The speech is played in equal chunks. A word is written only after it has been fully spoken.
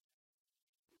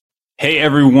Hey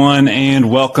everyone, and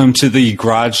welcome to the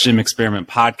Garage Gym Experiment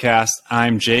podcast.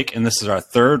 I'm Jake, and this is our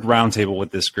third roundtable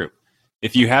with this group.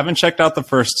 If you haven't checked out the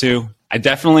first two, I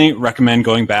definitely recommend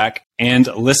going back and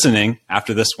listening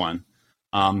after this one.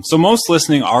 So most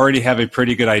listening already have a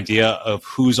pretty good idea of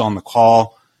who's on the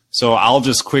call. So I'll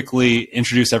just quickly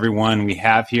introduce everyone we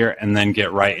have here and then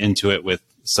get right into it with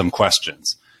some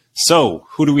questions. So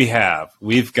who do we have?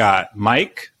 We've got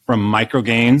Mike from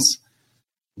Gainz,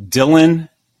 Dylan,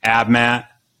 AbMat,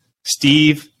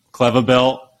 Steve,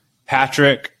 Kleva,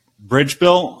 Patrick,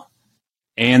 Bridgebuilt,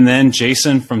 and then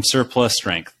Jason from Surplus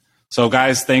Strength. So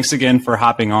guys, thanks again for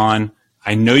hopping on.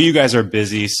 I know you guys are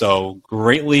busy, so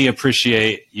greatly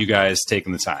appreciate you guys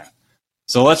taking the time.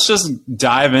 So let's just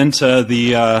dive into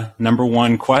the number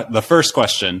one, the first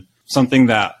question, something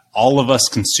that all of us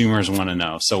consumers want to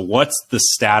know. So what's the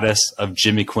status of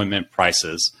gym equipment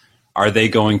prices? Are they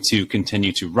going to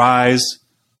continue to rise,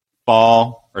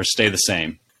 fall, or stay the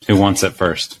same? Who wants it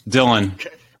first? Dylan, okay.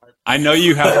 I know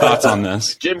you have thoughts on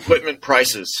this. Gym equipment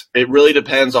prices. It really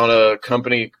depends on a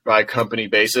company by company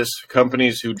basis.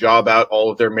 Companies who job out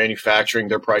all of their manufacturing,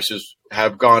 their prices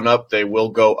have gone up. They will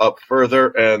go up further,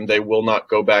 and they will not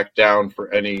go back down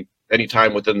for any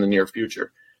time within the near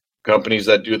future. Companies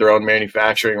that do their own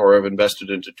manufacturing or have invested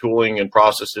into tooling and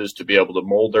processes to be able to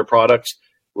mold their products,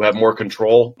 who have more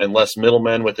control and less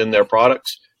middlemen within their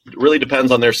products, it really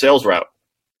depends on their sales route.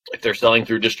 If they're selling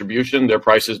through distribution, their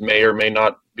prices may or may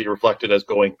not be reflected as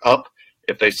going up.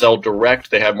 If they sell direct,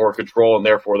 they have more control, and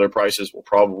therefore their prices will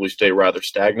probably stay rather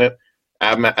stagnant.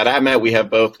 At AbMat, we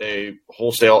have both a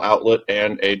wholesale outlet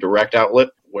and a direct outlet,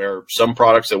 where some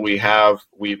products that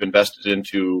we've invested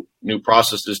into new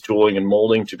processes, tooling, and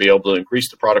molding to be able to increase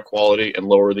the product quality and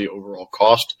lower the overall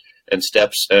cost and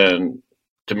steps and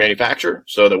to manufacture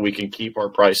so that we can keep our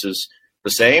prices the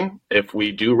same. If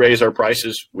we do raise our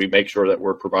prices, we make sure that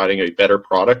we're providing a better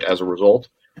product as a result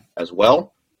as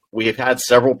well. We have had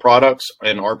several products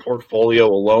in our portfolio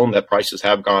alone that prices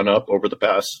have gone up over the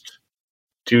past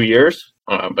 2 years.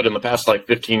 But in the past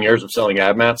 15 years of selling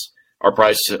AbMats, our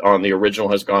price on the original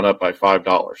has gone up by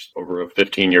 $5 over a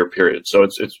 15-year period. So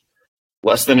it's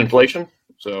less than inflation.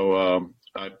 So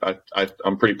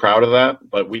I'm pretty proud of that.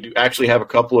 But we do actually have a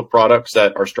couple of products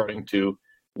that are starting to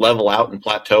level out and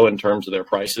plateau in terms of their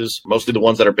prices, mostly the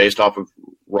ones that are based off of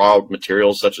raw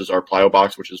materials, such as our plyo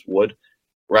box, which is wood.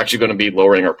 We're actually going to be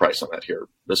lowering our price on that here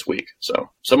this week. So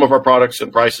some of our products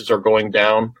and prices are going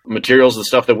down. Materials, the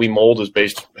stuff that we mold is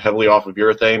based heavily off of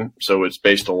urethane. So it's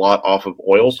based a lot off of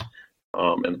oils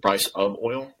and the price of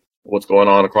oil. What's going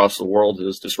on across the world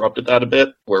has disrupted that a bit,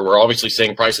 where we're obviously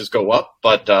seeing prices go up,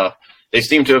 but they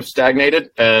seem to have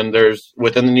stagnated, and there's,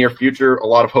 within the near future, a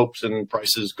lot of hopes and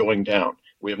prices going down.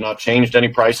 We have not changed any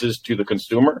prices to the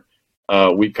consumer.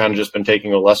 We've kind of just been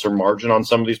taking a lesser margin on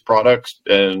some of these products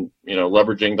and,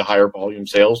 leveraging the higher volume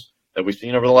sales that we've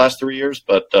seen over the last 3 years.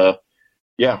 But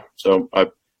so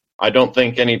I don't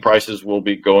think any prices will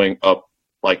be going up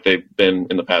like they've been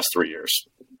in the past 3 years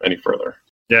any further.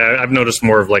 Yeah, I've noticed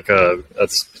more of a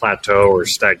plateau or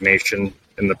stagnation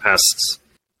in the past,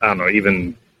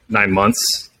 even 9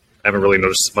 months. I haven't really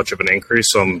noticed much of an increase,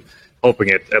 so I'm hoping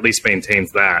it at least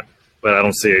maintains that. But I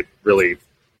don't see it really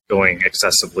going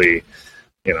excessively,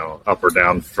 up or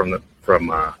down from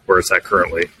where it's at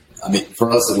currently. I mean, for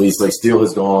us at least, steel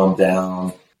has gone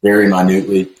down very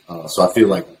minutely. So I feel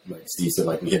like Steve said,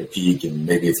 we hit a peak and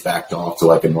maybe it's backed off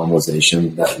to a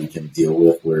normalization that we can deal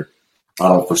with. Where I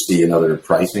don't foresee another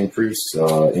price increase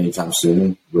anytime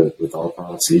soon with our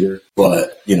products either.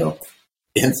 But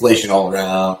inflation all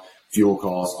around, fuel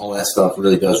costs, all that stuff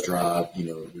really does drive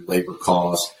your labor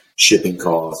costs, shipping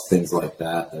costs, things like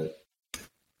that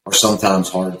are sometimes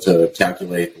hard to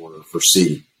calculate or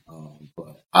foresee.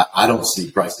 But I don't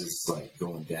see prices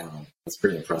going down. That's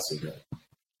pretty impressive that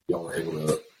y'all were able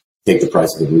to take the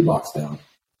price of the blue box down.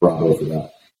 Bravo for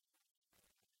that.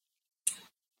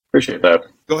 Appreciate that.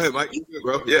 Go ahead, Mike. You good,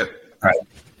 bro? Yeah. All right.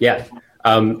 Yeah.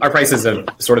 Our prices have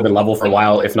sort of been level for a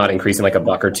while, if not increasing $1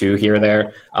 or $2 here or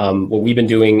there. What we've been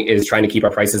doing is trying to keep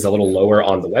our prices a little lower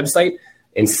on the website,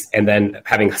 and then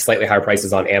having slightly higher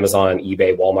prices on Amazon,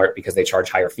 eBay, Walmart, because they charge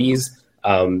higher fees.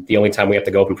 The only time we have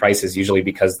to go up in price is usually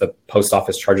because the post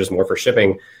office charges more for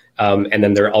shipping. And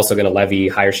then they're also going to levy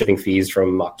higher shipping fees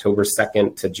from October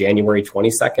 2nd to January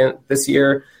 22nd this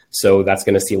year. So that's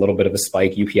going to see a little bit of a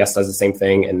spike. UPS does the same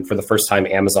thing. And for the first time,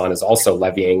 Amazon is also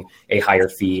levying a higher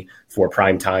fee for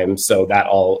Prime Time. So that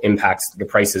all impacts the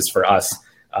prices for us.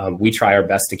 We try our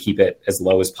best to keep it as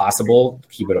low as possible,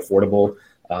 keep it affordable.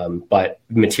 But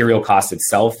material cost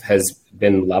itself has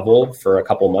been level for a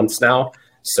couple months now.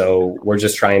 So we're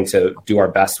just trying to do our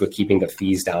best with keeping the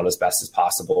fees down as best as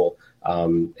possible.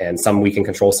 And some we can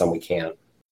control, some we can't.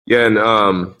 Yeah, and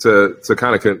to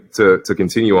kind of to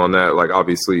continue on that, like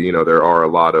obviously, there are a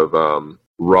lot of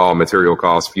raw material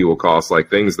costs, fuel costs, like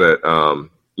things that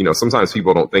sometimes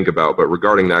people don't think about. But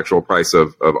regarding the actual price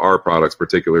of our products,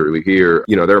 particularly here,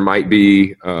 there might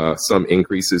be some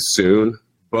increases soon,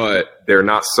 but they're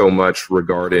not so much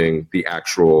regarding the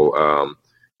actual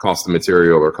cost of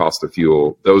material or cost of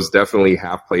fuel. Those definitely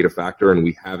have played a factor, and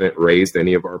we haven't raised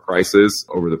any of our prices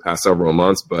over the past several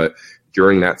months, but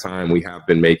during that time, we have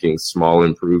been making small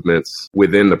improvements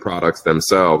within the products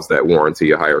themselves that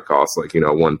warranty a higher cost. Like,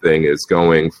 one thing is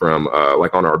going from,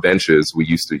 like on our benches, we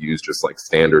used to use just like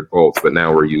standard bolts, but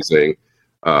now we're using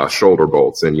shoulder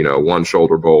bolts. And, one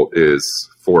shoulder bolt is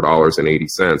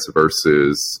 $4.80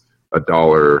 versus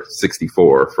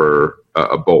 $1.64 for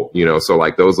a bolt, so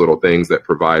like those little things that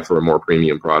provide for a more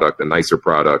premium product, a nicer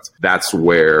product, that's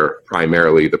where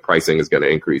primarily the pricing is going to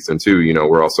increase. And two,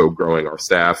 we're also growing our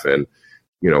staff, and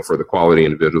for the quality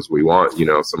individuals we want,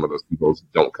 some of those people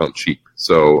don't come cheap.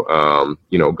 So,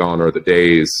 gone are the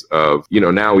days of,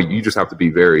 now you just have to be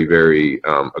very, very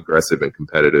aggressive and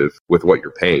competitive with what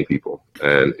you're paying people.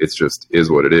 And it's just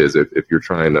is what it is. If you're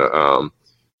trying to,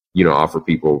 offer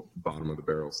people bottom of the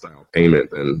barrel style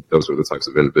payment, then those are the types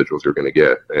of individuals you're going to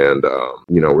get. And,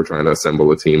 we're trying to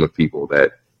assemble a team of people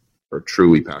that are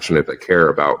truly passionate, that care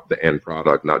about the end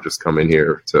product, not just come in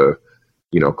here to,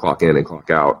 clock in and clock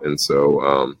out. And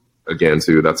so, again,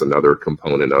 too, that's another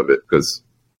component of it, because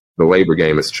the labor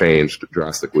game has changed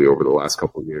drastically over the last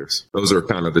couple of years. Those are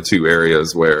kind of the two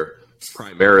areas where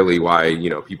primarily why,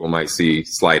 people might see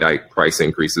slight price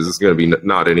increases. It's going to be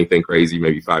not anything crazy,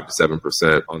 maybe 5 to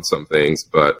 7% on some things.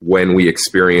 But when we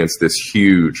experience this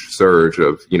huge surge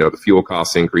of, the fuel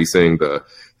costs increasing, the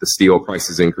steel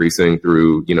prices increasing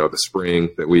through, the spring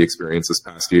that we experienced this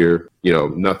past year,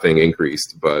 nothing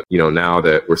increased. But, now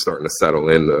that we're starting to settle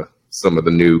into some of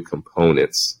the new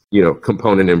components,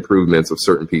 component improvements of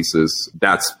certain pieces,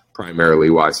 that's primarily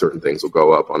why certain things will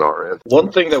go up on our end. One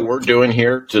thing that we're doing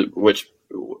here, which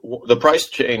the price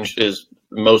change is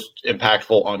most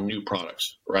impactful on new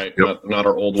products, right? Yep. Not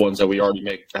our old ones that we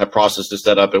already have processes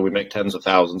set up and we make tens of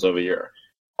thousands of a year.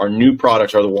 Our new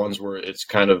products are the ones where it's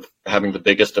kind of having the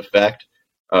biggest effect.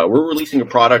 We're releasing a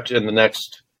product in the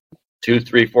next 2,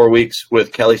 3, 4 weeks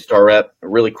with Kelly Starrett, a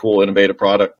really cool, innovative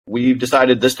product. We've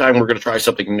decided this time we're going to try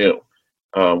something new.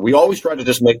 We always try to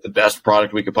just make the best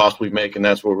product we could possibly make, and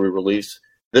that's what we release.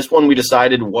 This one, we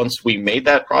decided once we made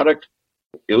that product,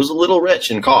 it was a little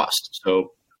rich in cost.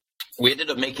 So we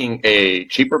ended up making a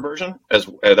cheaper version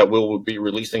that we'll be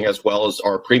releasing, as well as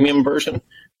our premium version,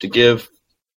 to give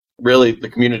really the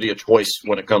community a choice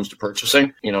when it comes to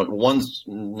purchasing. One's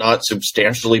not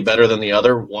substantially better than the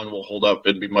other. One will hold up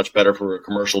and be much better for a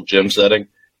commercial gym setting,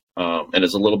 and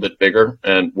is a little bit bigger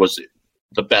and was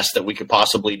the best that we could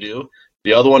possibly do.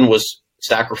 The other one was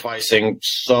sacrificing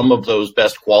some of those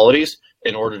best qualities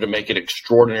in order to make it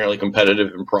extraordinarily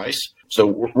competitive in price. So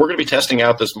we're going to be testing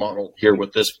out this model here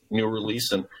with this new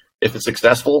release. And if it's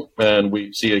successful and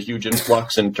we see a huge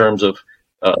influx in terms of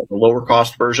the lower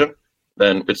cost version,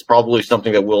 then it's probably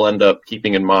something that we'll end up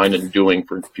keeping in mind and doing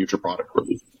for future product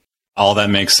release. All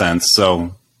that makes sense.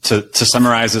 So to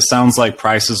summarize, it sounds like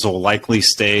prices will likely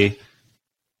stay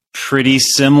pretty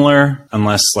similar,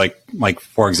 unless like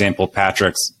for example,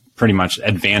 Patrick's pretty much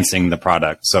advancing the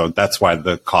product, so that's why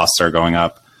the costs are going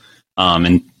up,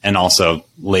 and also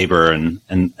labor and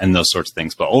those sorts of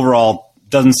things. But overall,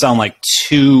 doesn't sound like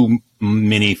too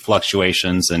many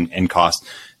fluctuations in cost.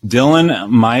 Dylan,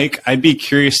 Mike, I'd be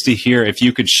curious to hear if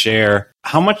you could share,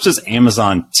 how much does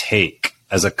Amazon take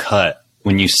as a cut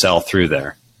when you sell through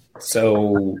there?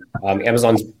 So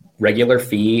Amazon's regular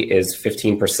fee is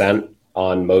 15%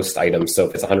 on most items. So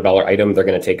if it's a $100 item, they're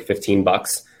going to take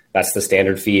 $15. That's the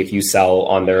standard fee if you sell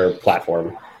on their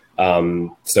platform.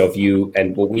 And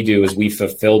what we do is we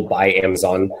fulfill by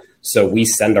Amazon. So we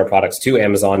send our products to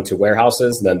Amazon, to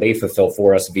warehouses, and then they fulfill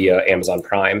for us via Amazon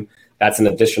Prime. That's an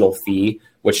additional fee,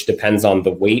 which depends on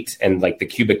the weight and like the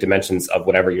cubic dimensions of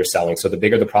whatever you're selling. So the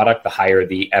bigger the product, the higher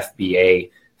the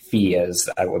FBA fee is,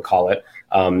 I would call it.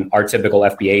 Our typical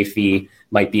FBA fee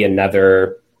might be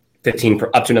another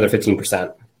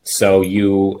 15%. So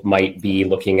you might be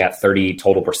looking at 30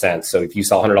 total percent. So if you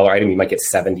sell a $100 item, you might get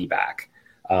 70 back.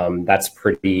 That's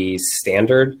pretty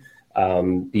standard.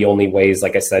 The only ways,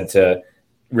 like I said, to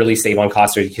really save on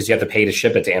costs are because you have to pay to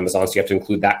ship it to Amazon. So you have to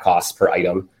include that cost per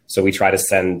item. So we try to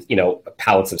send,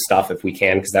 pallets of stuff if we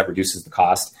can, because that reduces the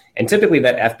cost. And typically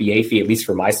that FBA fee, at least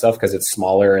for my stuff, because it's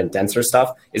smaller and denser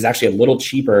stuff, is actually a little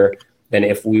cheaper than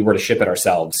if we were to ship it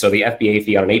ourselves. So the FBA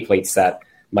fee on an 8-plate set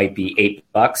might be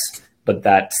 $8, but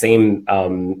that same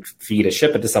fee to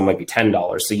ship it to someone might be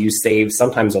 $10. So you save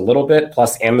sometimes a little bit,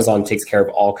 plus Amazon takes care of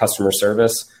all customer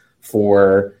service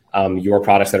for your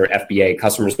products that are FBA.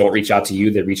 Customers don't reach out to you,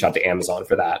 they reach out to Amazon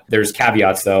for that. There's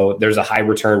caveats though. There's a high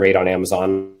return rate on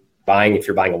Amazon buying. If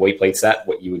you're buying a weight plate set,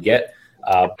 what you would get.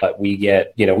 But we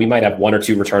get, we might have 1 or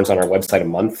 2 returns on our website a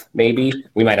month, maybe.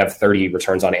 We might have 30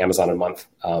 returns on Amazon a month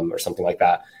or something like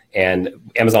that.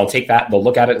 And Amazon will take that, they'll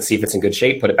look at it and see if it's in good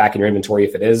shape, put it back in your inventory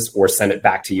if it is, or send it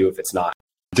back to you if it's not.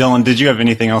 Dylan, did you have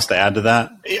anything else to add to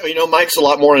that? Mike's a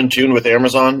lot more in tune with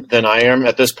Amazon than I am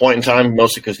at this point in time,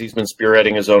 mostly because he's been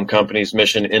spearheading his own company's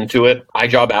mission into it. I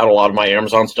job out a lot of my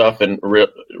Amazon stuff, and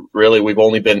really we've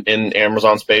only been in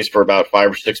Amazon space for about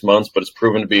 5 or 6 months, but it's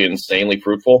proven to be insanely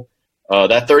fruitful.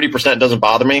 That 30% doesn't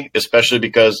bother me, especially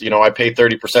because, I pay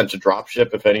 30% to drop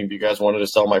ship if any of you guys wanted to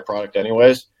sell my product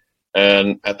anyways.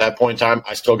 And at that point in time,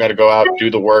 I still got to go out,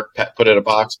 do the work, put it in a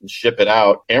box and ship it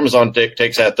out. Amazon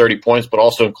takes that 30 points, but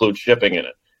also includes shipping in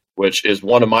it, which is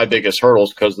one of my biggest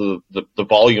hurdles because of the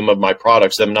volume of my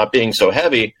products, them not being so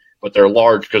heavy, but they're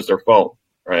large because they're foam,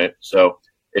 right? So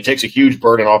it takes a huge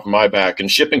burden off of my back. And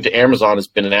shipping to Amazon has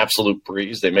been an absolute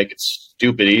breeze. They make it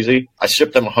stupid easy. I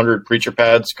shipped them 100 preacher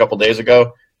pads a couple days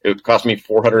ago. It cost me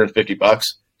 $450.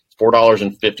 It's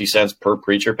 $4.50 per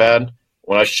preacher pad.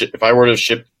 If I were to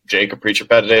ship Jake a preacher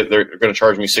pad today, they're going to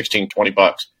charge me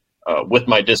 $16-20 with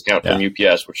my discount from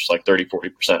UPS, which is like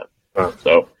 30-40%.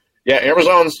 So yeah,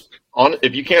 Amazon's on.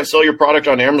 If you can't sell your product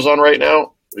on Amazon right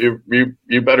now,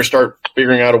 you better start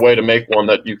figuring out a way to make one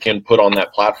that you can put on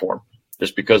that platform,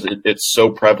 just because it's so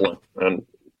prevalent. And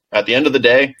at the end of the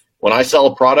day, when I sell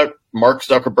a product, Mark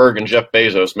Zuckerberg and Jeff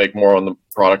Bezos make more on the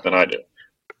product than I do.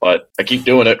 But I keep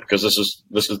doing it because this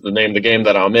is the name of the game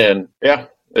that I'm in. Yeah.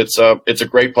 It's a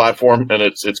great platform, and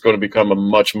it's going to become a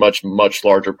much, much, much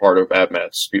larger part of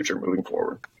AbMat's future moving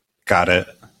forward. Got it.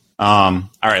 All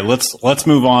right, let's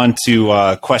move on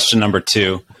to question number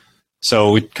 2.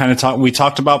 So we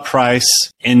talked about price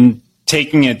and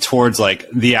taking it towards like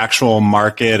the actual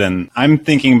market, and I'm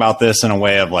thinking about this in a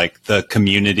way of like the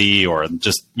community or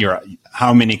just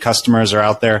how many customers are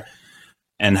out there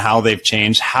and how they've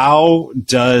changed. How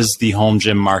does the home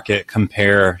gym market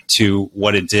compare to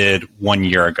what it did 1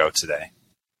 year ago today?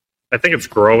 I think it's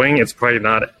growing. It's probably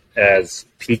not as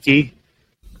peaky,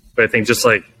 but I think just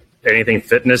like anything,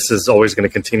 fitness is always going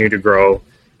to continue to grow.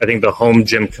 I think the home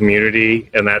gym community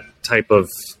and that type of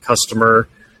customer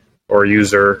or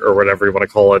user or whatever you want to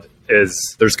call it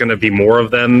there's going to be more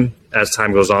of them as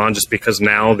time goes on, just because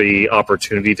now the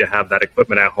opportunity to have that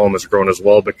equipment at home has grown as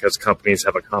well because companies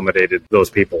have accommodated those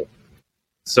people.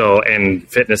 So, and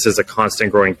fitness is a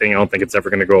constant growing thing. I don't think it's ever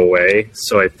going to go away.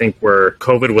 So I think where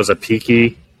COVID was a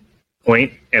peaky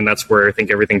point, and that's where I think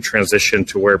everything transitioned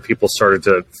to where people started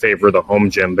to favor the home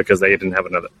gym because they didn't have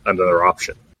another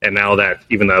option. And now that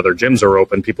even the other gyms are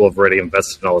open, people have already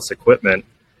invested in all this equipment,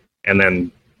 and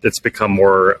then it's become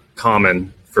more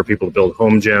common for people to build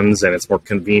home gyms, and it's more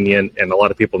convenient. And a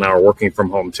lot of people now are working from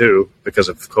home too because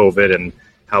of COVID and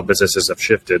how businesses have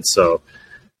shifted. So,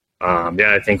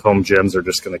 I think home gyms are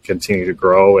just going to continue to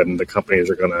grow, and the companies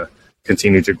are going to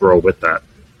continue to grow with that.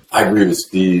 I agree with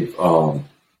Steve.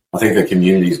 I think the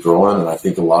community is growing, and I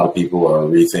think a lot of people are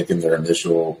rethinking their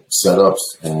initial setups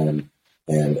and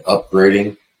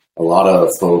upgrading. A lot of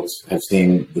folks have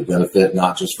seen the benefit,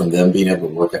 not just from them being able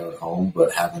to work out at home,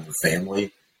 but having their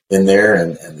family in there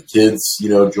and the kids,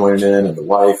 joining in, and the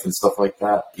wife and stuff like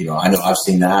that. I know I've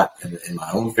seen that in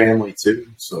my own family too.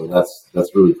 So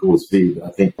that's really cool to see. But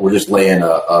I think we're just laying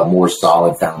a more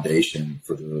solid foundation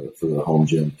for the home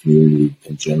gym community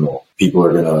in general. People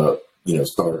are gonna,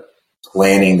 start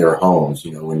planning their homes.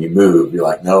 When you move, you're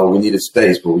like, no, we need a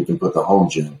space where we can put the home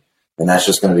gym. And that's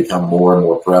just going to become more and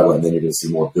more prevalent. Then you're going to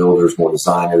see more builders, more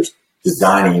designers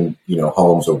designing,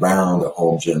 homes around the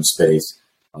home gym space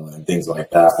and things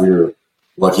like that. We were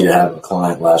lucky to have a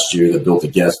client last year that built a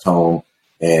guest home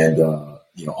and,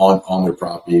 on their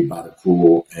property by the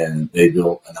pool, and they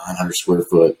built a 900 square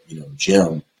foot,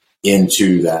 gym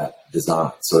into that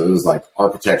design. So it was like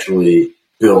architecturally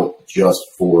built just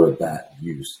for that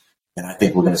use. And I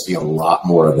think we're going to see a lot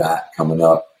more of that coming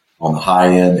up on the high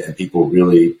end, and people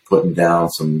really putting down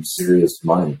some serious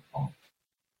money on,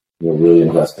 really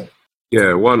investing.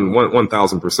 Yeah,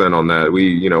 1,000% on that.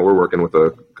 We're working with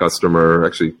a customer,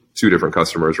 actually 2 different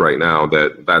customers right now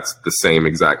that's the same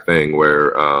exact thing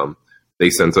where they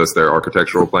sent us their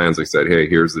architectural plans. They said, hey,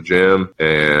 here's the gym.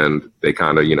 And they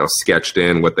kind of, sketched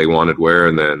in what they wanted where.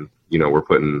 And then, we're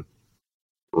putting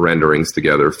renderings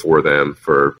together for them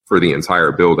for the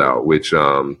entire build out, which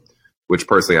which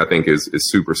personally I think is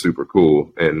super, super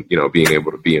cool. And, being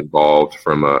able to be involved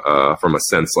from a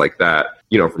sense like that,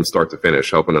 from start to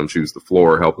finish, helping them choose the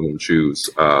floor, helping them choose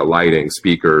lighting,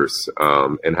 speakers,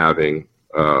 and having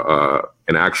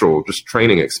an actual just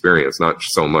training experience, not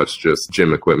so much just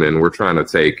gym equipment. We're trying to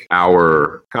take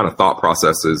our kind of thought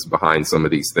processes behind some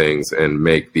of these things and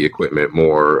make the equipment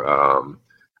more,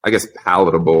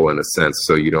 palatable in a sense.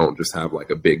 So you don't just have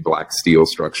like a big black steel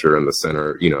structure in the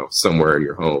center, somewhere in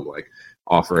your home, like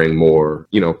offering more,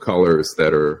 colors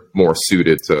that are more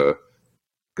suited to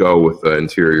go with the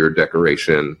interior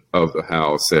decoration of the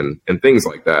house and things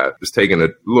like that. Just taking a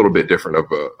little bit different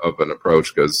of an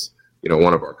approach because,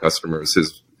 one of our customers,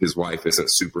 his wife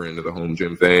isn't super into the home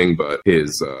gym thing, but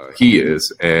he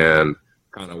is. And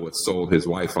kind of what sold his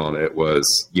wife on it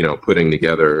was, putting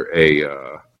together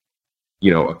a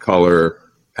color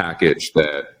package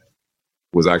that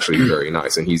was actually very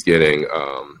nice. And he's getting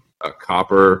a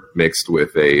copper mixed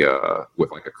with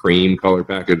like a cream color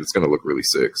package. It's going to look really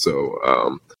sick.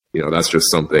 So, that's just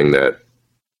something that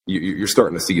you're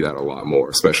starting to see that a lot more,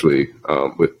 especially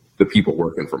with the people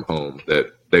working from home,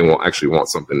 that they want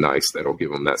something nice that'll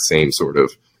give them that same sort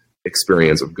of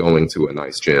experience of going to a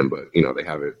nice gym, but they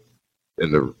have it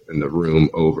in the room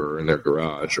over in their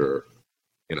garage or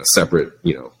in a separate,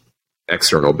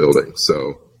 external building.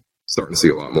 So starting to see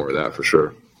a lot more of that for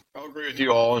sure. I'll agree with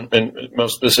you all, and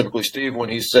most specifically Steve, when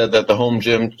he said that the home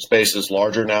gym space is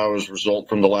larger now as a result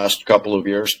from the last couple of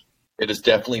years. It is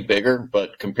definitely bigger,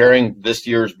 but comparing this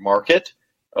year's market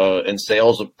and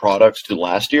sales of products to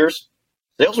last year's,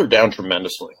 sales are down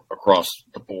tremendously across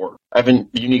the board. I have a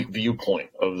unique viewpoint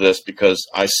of this because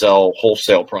I sell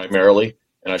wholesale primarily,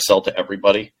 and I sell to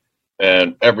everybody,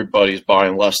 and everybody's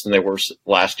buying less than they were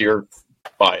last year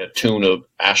by a tune of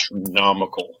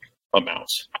astronomical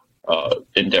amounts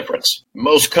in difference.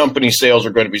 Most company sales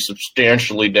are going to be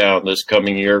substantially down this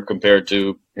coming year compared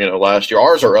to last year.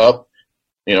 Ours are up.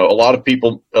 A lot of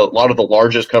the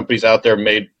largest companies out there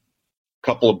made a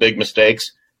couple of big mistakes.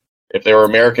 If they were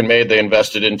American made, they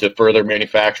invested into further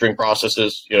manufacturing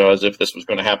processes, as if this was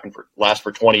going to last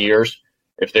for 20 years.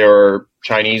 If they were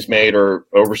Chinese made or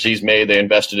overseas made, they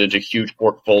invested into huge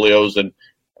portfolios and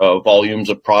volumes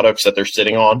of products that they're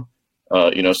sitting on.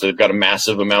 So they've got a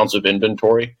massive amounts of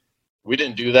inventory. We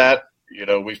didn't do that.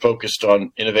 We focused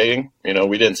on innovating.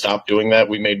 We didn't stop doing that.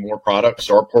 We made more products.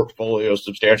 So our portfolio is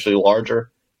substantially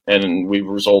larger, and we've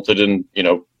resulted in,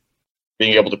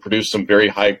 being able to produce some very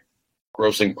high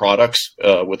grossing products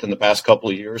within the past couple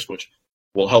of years, which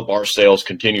will help our sales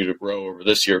continue to grow over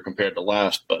this year compared to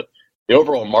last. But the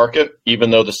overall market, even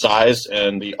though the size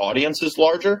and the audience is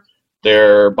larger,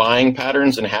 their buying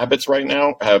patterns and habits right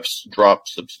now have dropped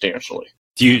substantially.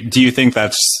 Do you think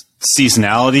that's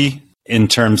seasonality in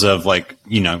terms of I've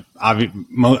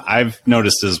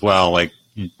noticed as well, like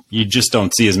you just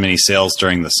don't see as many sales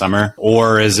during the summer,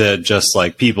 or is it just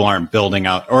like people aren't building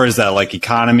out, or is that like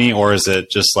economy, or is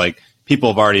it just like people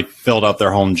have already filled out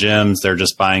their home gyms, they're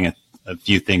just buying a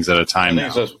few things at a time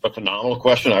now? That's a phenomenal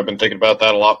question. I've been thinking about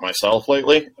that a lot myself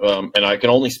lately, and I can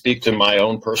only speak to my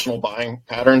own personal buying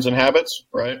patterns and habits.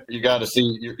 Right? You got to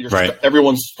see right.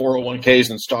 Everyone's 401ks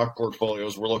and stock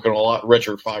portfolios were looking a lot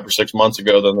richer 5 or 6 months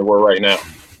ago than they were right now.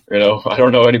 I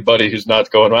don't know anybody who's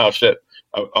not going, wow, shit,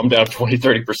 I'm down 20,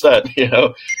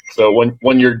 30%. So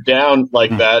when you're down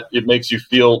like that, it makes you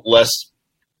feel less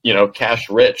cash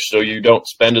rich. So you don't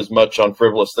spend as much on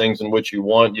frivolous things in which you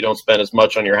want. You don't spend as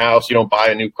much on your house. You don't buy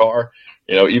a new car.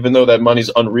 Even though that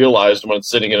money's unrealized when it's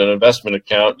sitting in an investment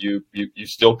account, you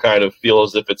still kind of feel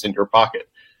as if it's in your pocket.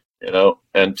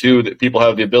 And two, that people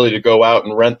have the ability to go out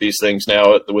and rent these things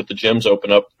now with the gyms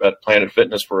open up at Planet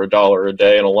Fitness for $1 a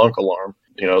day and a lunk alarm.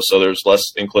 So there's less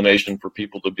inclination for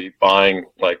people to be buying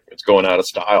like it's going out of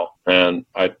style. And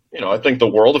I think the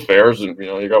world affairs, and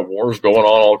you got wars going on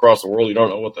all across the world. You don't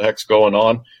know what the heck's going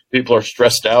on. People are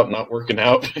stressed out, not working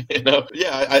out.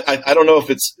 Yeah, I don't know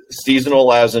if it's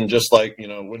seasonal, as in just like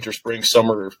winter, spring,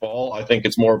 summer, or fall. I think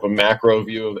it's more of a macro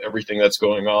view of everything that's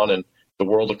going on in the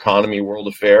world economy, world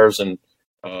affairs, and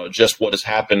just what has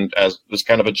happened as this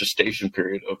kind of a gestation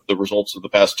period of the results of the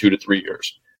past 2 to 3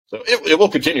 years. So it will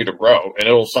continue to grow, and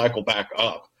it'll cycle back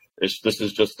up. This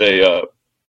is just a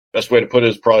best way to put it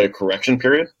is probably a correction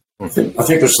period. I think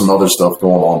there's some other stuff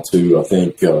going on too. I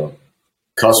think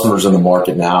customers in the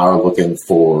market now are looking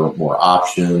for more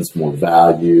options, more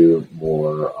value,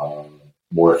 more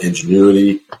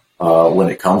ingenuity when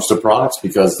it comes to products,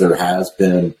 because there has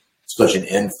been such an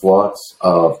influx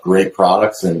of great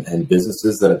products and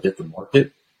businesses that have hit the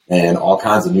market, and all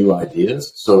kinds of new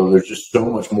ideas. So there's just so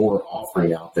much more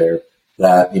offering out there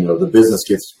that, the business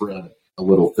gets spread a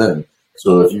little thin.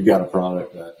 So if you've got a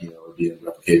product that, are being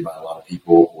replicated by a lot of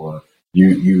people, or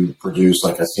you produce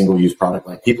like a single-use product,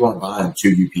 like people aren't buying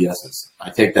 2 UPSs. I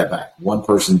take that back. One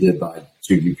person did buy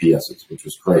 2 UPSs, which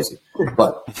was crazy.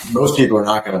 But most people are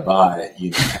not going to buy,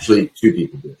 actually 2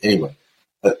 people did. Anyway,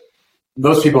 but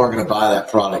most people aren't going to buy that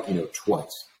product,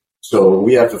 twice. So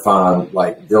we have to find,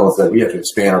 like Dylan said, we have to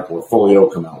expand our portfolio,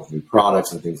 come out with new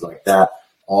products and things like that,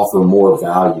 offer more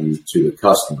value to the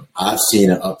customer. I've seen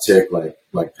an uptick,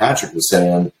 like Patrick was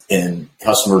saying, in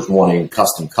customers wanting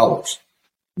custom colors.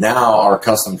 Now our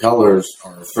custom colors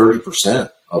are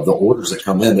 30% of the orders that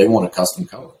come in. They want a custom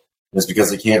color. And it's because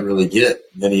they can't really get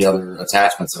many other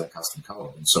attachments in a custom color.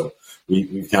 And so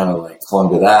we've kind of like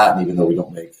clung to that. And even though we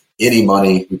don't make any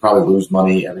money, we probably lose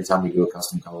money every time we do a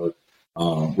custom color.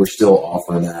 We're still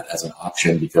offering that as an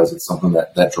option because it's something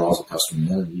that draws a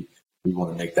customer in. And we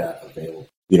want to make that available.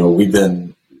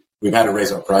 We've had to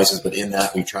raise our prices, but in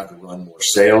that we tried to run more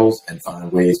sales and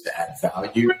find ways to add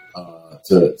value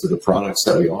to the products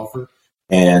that we offer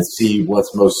and see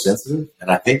what's most sensitive.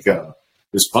 And I think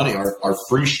it's funny, our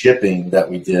free shipping that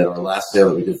we did, our last sale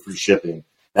that we did free shipping,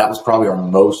 that was probably our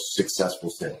most successful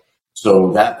sale.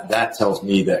 So that tells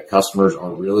me that customers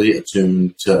are really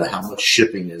attuned to how much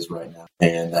shipping is right now,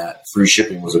 and that free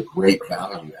shipping was a great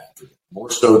value after it,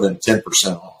 more so than 10%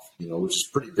 off. Which is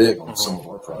pretty big on some of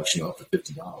our products, up to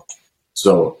 $50.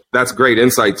 So that's great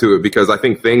insight to it, because I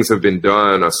think things have been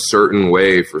done a certain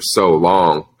way for so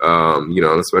long, and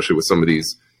especially with some of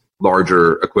these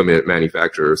larger equipment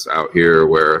manufacturers out here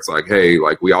where it's like, hey,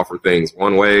 like we offer things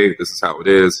one way, this is how it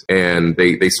is. And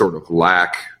they sort of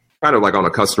lack kind of like on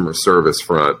a customer service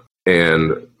front.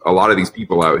 And a lot of these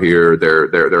people out here,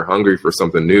 they're hungry for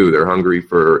something new. They're hungry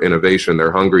for innovation.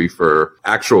 They're hungry for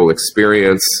actual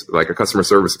experience, like a customer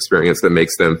service experience that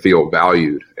makes them feel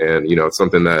valued. And, it's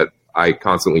something that I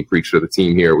constantly preach to the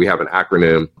team here. We have an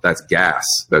acronym that's GAS,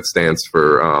 that stands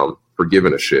for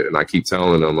giving a shit. And I keep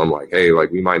telling them, I'm like, hey,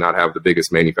 like we might not have the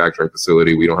biggest manufacturing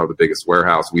facility. We don't have the biggest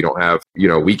warehouse. We don't have,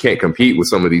 we can't compete with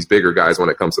some of these bigger guys when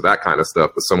it comes to that kind of stuff.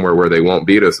 But somewhere where they won't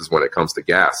beat us is when it comes to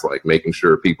gas, like making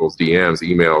sure people's DMs,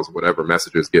 emails, whatever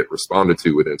messages get responded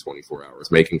to within 24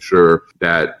 hours, making sure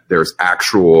that there's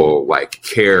actual like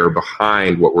care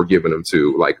behind what we're giving them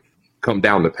to, like come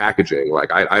down to packaging.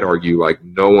 Like I'd argue like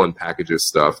no one packages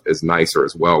stuff as nice or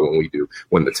as well when we do.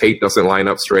 When the tape doesn't line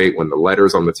up straight, when the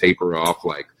letters on the tape are off,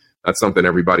 like that's something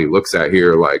everybody looks at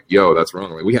here like, yo, that's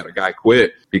wrong. Like we had a guy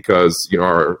quit because,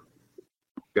 our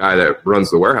guy that runs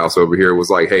the warehouse over here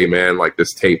was like, hey man, like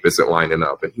this tape isn't lining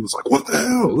up. And he was like, what the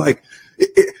hell? Like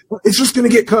it's just going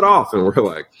to get cut off. And we're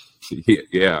like,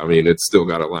 yeah, I mean, it's still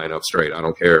got to line up straight. I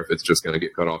don't care if it's just going to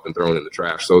get cut off and thrown in the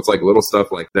trash. So it's like little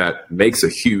stuff like that makes a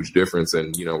huge difference.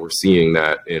 And, we're seeing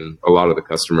that in a lot of the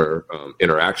customer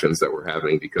interactions that we're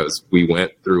having, because we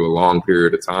went through a long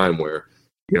period of time where,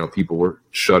 people were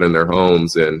shut in their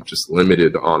homes and just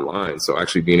limited to online. So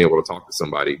actually being able to talk to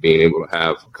somebody, being able to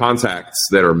have contacts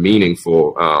that are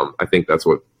meaningful, I think that's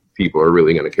what people are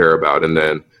really going to care about. And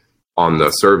then on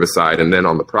the service side, and then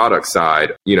on the product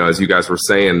side, as you guys were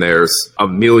saying, there's a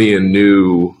million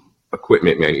new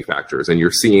equipment manufacturers, and you're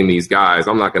seeing these guys,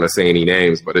 I'm not going to say any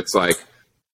names, but it's like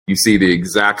you see the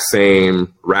exact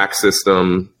same rack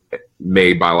system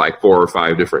made by like 4 or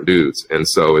 5 different dudes. And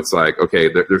so it's like, okay,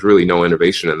 there's really no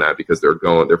innovation in that, because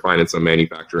they're finding some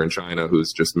manufacturer in China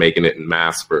who's just making it in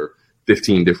mass for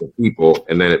 15 different people.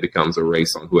 And then it becomes a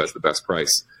race on who has the best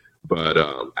price. But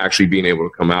actually being able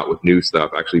to come out with new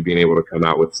stuff, actually being able to come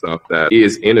out with stuff that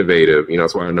is innovative,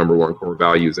 that's why our number one core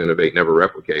value is innovate, never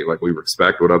replicate. Like we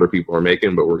respect what other people are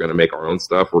making, but we're going to make our own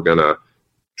stuff. We're going to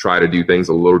try to do things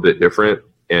a little bit different.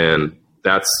 And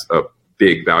that's a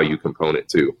big value component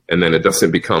too. And then it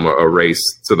doesn't become a race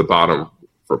to the bottom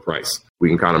for price. We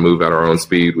can kind of move at our own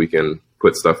speed. We can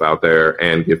put stuff out there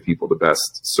and give people the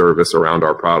best service around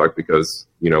our product, because,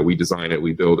 we design it,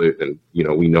 we build it, and,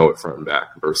 we know it front and back,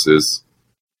 versus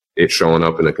it showing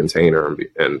up in a container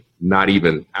and not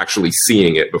even actually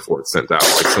seeing it before it's sent out.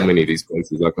 Like so many of these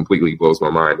places, that completely blows my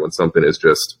mind when something is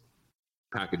just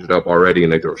packaged up already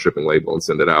and they throw a shipping label and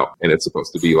send it out. And it's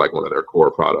supposed to be like one of their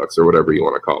core products or whatever you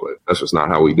want to call it. That's just not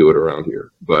how we do it around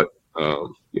here. But,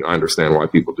 I understand why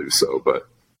people do so, but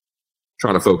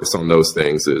trying to focus on those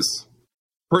things is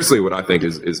personally what I think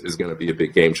is going to be a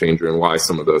big game changer, and why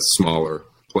some of those smaller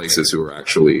places who are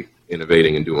actually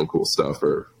innovating and doing cool stuff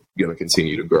are going to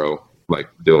continue to grow. Like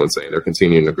Dylan's saying, they're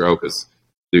continuing to grow because,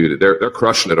 dude, they're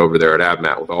crushing it over there at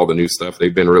AbMat with all the new stuff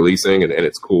they've been releasing, and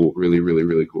it's cool, really, really,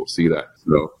 really cool to see that.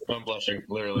 So I'm blushing,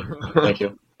 literally. Thank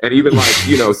you. And even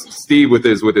like, Steve with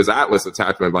his Atlas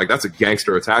attachment, like that's a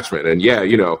gangster attachment. And yeah,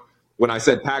 when I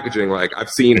said packaging, like I've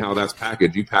seen how that's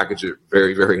packaged. You package it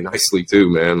very, very nicely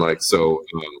too, man. Like, so.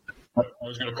 I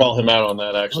was going to call him out on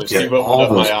that, actually. Okay, Steve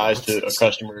opened up my eyes to a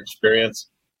customer experience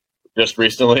just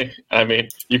recently. I mean,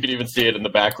 you can even see it in the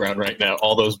background right now.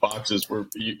 All those boxes were,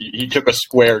 he took a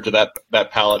square to that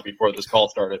pallet before this call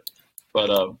started. But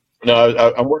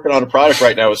no, I'm working on a product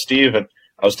right now with Steve, and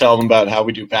I was telling him about how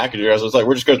we do packaging. I was like,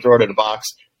 we're just going to throw it in a box.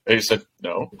 And he said,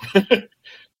 no.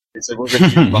 He said, we're going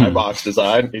to use my box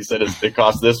design. He said, it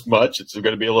costs this much. It's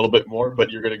going to be a little bit more, but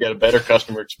you're going to get a better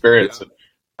customer experience. Yeah. And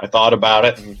I thought about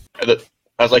it, and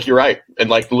I was like, you're right. And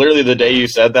like literally the day you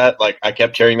said that, like I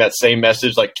kept hearing that same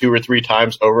message like 2 or 3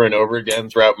 times over and over again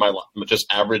throughout my just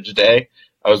average day.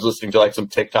 I was listening to like some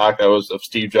TikTok that was of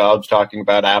Steve Jobs talking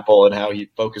about Apple and how he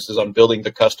focuses on building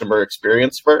the customer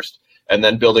experience first and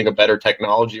then building a better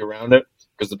technology around it,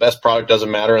 because the best product doesn't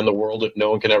matter in the world if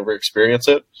no one can ever experience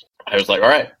it. I was like, all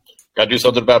right, got to do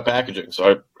something about packaging.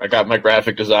 So I got my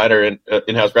graphic designer and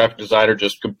in-house graphic designer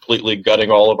just completely gutting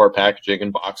all of our packaging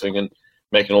and boxing and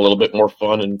making it a little bit more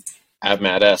fun and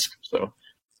AbMat-esque. So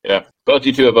yeah, both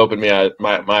you two have opened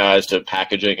my eyes to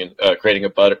packaging and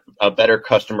creating a better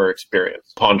customer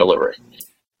experience upon delivery.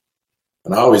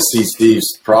 And I always see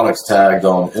Steve's products tagged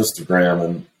on Instagram,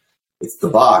 and it's the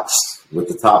box with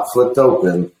the top flipped open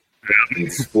and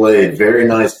displayed very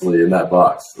nicely in that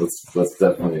box. That's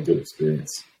definitely a good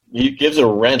experience. He gives a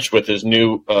wrench with his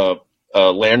new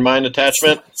landmine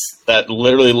attachment that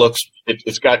literally looks,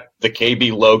 it's got the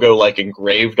KB logo like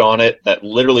engraved on it that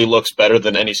literally looks better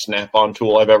than any Snap-on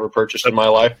tool I've ever purchased in my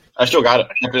life. I still got it.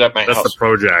 I kept it at my house. That's the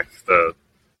Project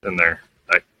in there.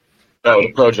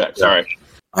 The Project, sorry.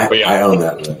 I own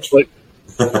that wrench.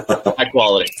 High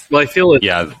quality. Well, I feel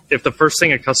if the first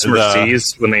thing a customer sees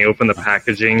when they open the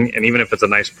packaging, and even if it's a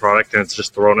nice product and it's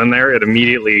just thrown in there, it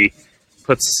immediately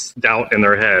puts doubt in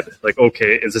their head. Like,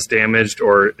 okay, is this damaged?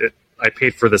 Or I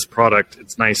paid for this product.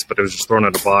 It's nice, but it was just thrown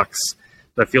in a box.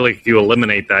 I feel like if you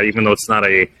eliminate that, even though it's not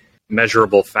a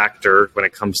measurable factor when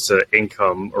it comes to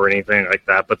income or anything like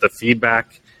that, but the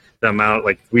feedback, the amount,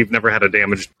 like we've never had a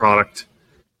damaged product.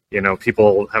 You know,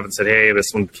 people haven't said, hey, this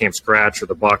one came scratched or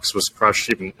the box was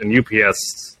crushed. Even in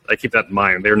UPS, I keep that in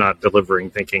mind. They're not delivering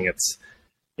thinking it's,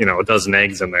 a dozen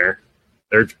eggs in there.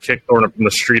 They're throwing up in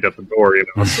the street at the door,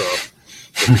 so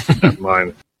keep that in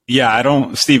mind.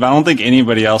 Yeah, Steve, I don't think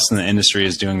anybody else in the industry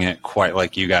is doing it quite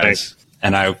like you guys. Thanks.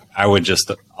 And I would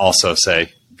just also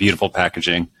say beautiful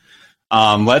packaging.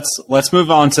 Let's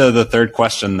move on to the third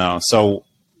question, though. So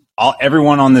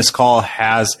everyone on this call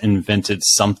has invented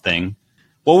something.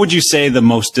 What would you say the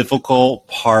most difficult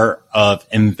part of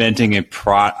inventing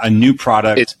a new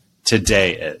product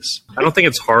today is? I don't think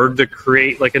it's hard to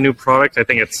create like a new product. I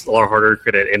think it's a lot harder to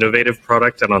create an innovative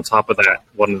product, and on top of that,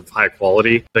 one of high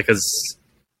quality. Because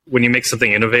when you make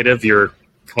something innovative, you're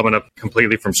coming up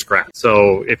completely from scratch.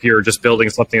 So if you're just building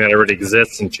something that already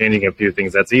exists and changing a few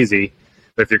things, that's easy.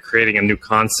 But if you're creating a new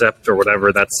concept or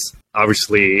whatever, that's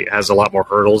obviously has a lot more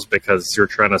hurdles because you're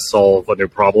trying to solve a new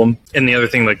problem. And the other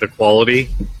thing, like the quality,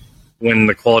 when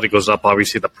the quality goes up,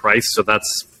 obviously the price. So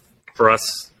that's, for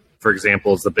us, for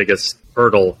example, is the biggest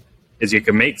hurdle is I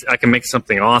can make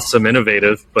something awesome,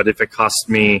 innovative, but if it costs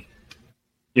me,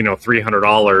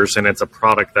 $300 and it's a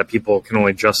product that people can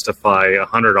only justify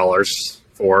 $100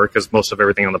 for, because most of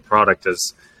everything on the product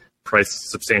is priced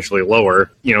substantially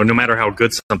lower, no matter how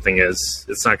good something is,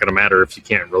 it's not going to matter if you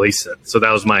can't release it. So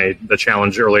that was the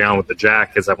challenge early on with the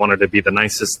Jack, is I wanted to be the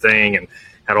nicest thing and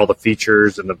had all the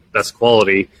features and the best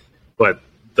quality, but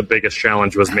the biggest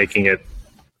challenge was making it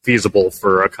feasible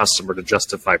for a customer to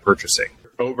justify purchasing.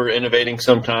 Over innovating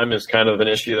sometime is kind of an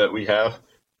issue that we have.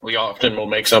 We often will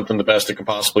make something the best it can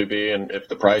possibly be, and if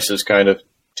the price is kind of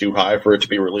too high for it to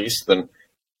be released, then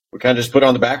we kind of just put it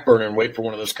on the back burner and wait for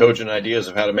one of those cogent ideas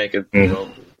of how to make it,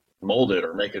 mold it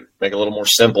or make it a little more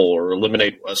simple or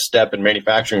eliminate a step in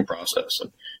manufacturing process.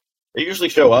 And they usually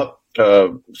show up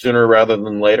sooner rather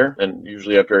than later, and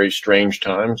usually at very strange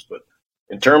times. But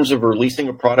in terms of releasing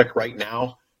a product right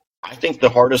now, I think the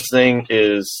hardest thing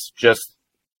is just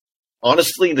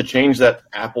honestly the change that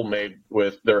Apple made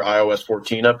with their iOS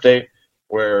 14 update,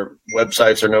 where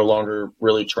websites are no longer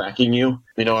really tracking you.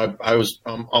 I'm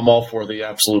all for the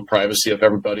absolute privacy of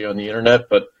everybody on the internet,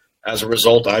 but as a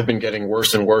result, I've been getting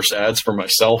worse and worse ads for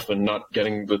myself and not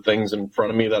getting the things in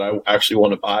front of me that I actually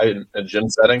want to buy in a gym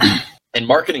setting. And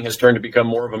marketing has turned to become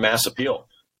more of a mass appeal.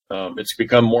 It's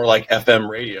become more like FM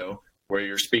radio, where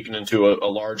you're speaking into a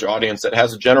large audience that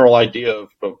has a general idea of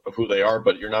who they are,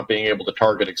 but you're not being able to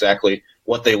target exactly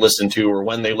what they listen to or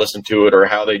when they listen to it or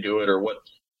how they do it or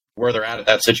where they're at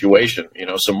that situation.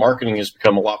 So marketing has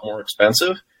become a lot more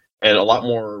expensive and a lot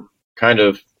more kind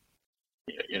of,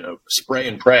 spray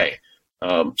and pray.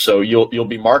 So you'll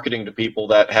be marketing to people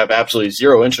that have absolutely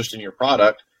zero interest in your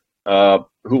product,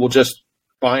 who will just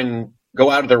go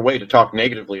out of their way to talk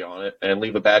negatively on it and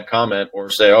leave a bad comment or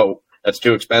say, "Oh, that's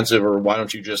too expensive," or "Why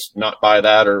don't you just not buy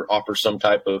that," or offer some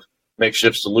type of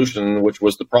makeshift solution, which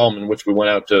was the problem in which we went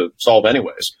out to solve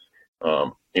anyways.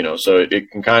 So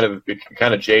it can kind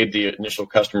of jade the initial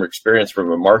customer experience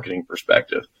from a marketing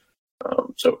perspective.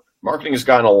 So marketing has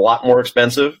gotten a lot more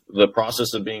expensive. The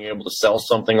process of being able to sell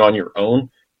something on your own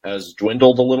has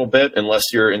dwindled a little bit,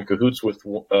 unless you're in cahoots with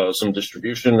some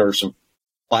distribution or some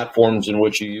platforms in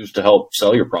which you use to help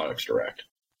sell your products direct.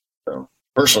 So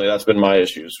personally, that's been my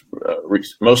issues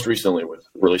most recently with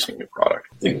releasing a new product.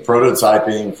 I think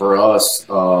prototyping for us,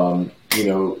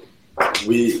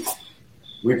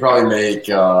 we probably make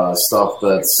stuff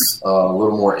that's a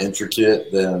little more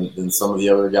intricate than some of the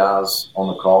other guys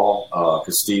on the call,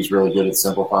 because Steve's really good at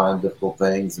simplifying difficult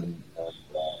things, and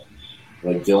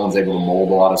like Dylan's able to mold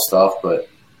a lot of stuff. But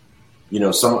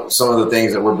some of the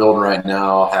things that we're building right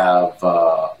now have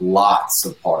lots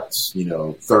of parts,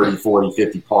 30, 40,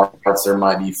 50 parts. There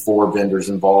might be 4 vendors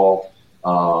involved.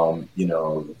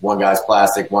 One guy's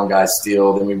plastic, one guy's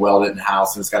steel, then we weld it in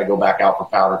house and it's got to go back out for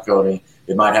powder coating.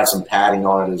 It might have some padding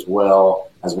on it as well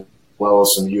as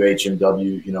some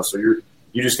UHMW, so you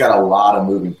just got a lot of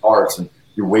moving parts, and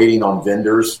you're waiting on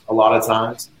vendors a lot of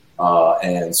times.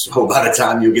 And so by the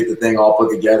time you get the thing all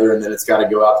put together, and then it's got to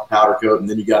go out to powder coat, and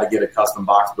then you got to get a custom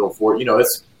box built for it.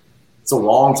 It's a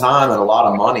long time and a lot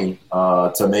of money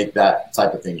to make that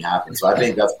type of thing happen. So I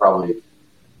think it's probably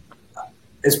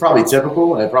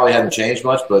typical, and it probably hasn't changed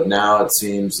much, but now it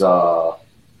seems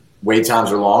wait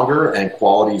times are longer and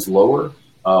quality is lower.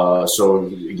 So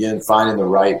again, finding the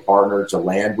right partner to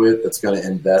land with that's going to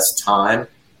invest time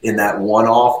in that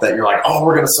one-off that you're like, oh,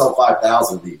 we're going to sell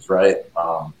 5,000 of these, right?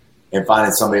 And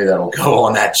finding somebody that'll go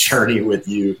on that journey with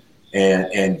you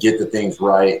and get the things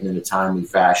right and in a timely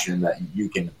fashion that you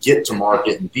can get to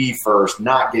market and be first,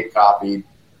 not get copied.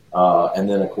 And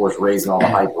then, of course, raising all the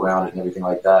hype around it and everything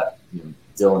like that.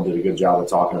 Dylan did a good job of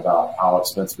talking about how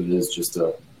expensive it is just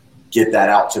to get that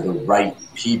out to the right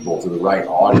people, to the right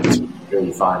audience, to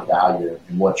really find value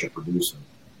in what you're producing.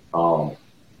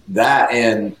 That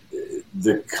and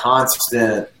the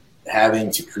constant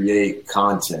having to create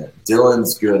content.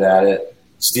 Dylan's good at it.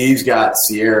 Steve's got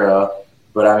Sierra.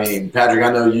 But, I mean, Patrick,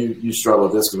 I know you struggle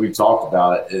with this because we've talked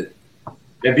about it.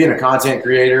 And being a content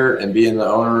creator and being the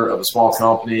owner of a small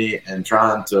company and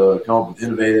trying to come up with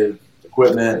innovative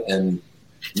equipment and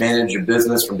manage your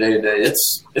business from day to day,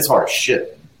 it's hard as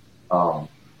shit.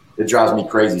 It drives me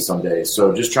crazy some days.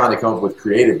 So just trying to come up with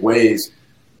creative ways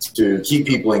to keep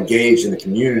people engaged in the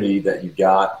community that you've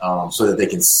got, so that they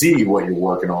can see what you're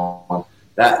working on.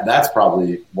 That's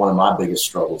probably one of my biggest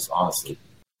struggles, honestly.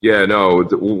 Yeah, no,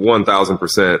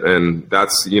 1,000%. And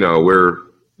that's,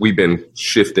 we've been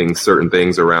shifting certain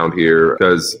things around here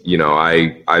because,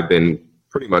 I've been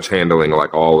pretty much handling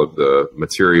like all of the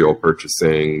material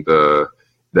purchasing, the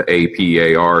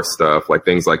APAR stuff, like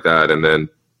things like that. And then,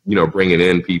 bringing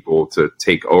in people to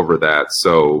take over that.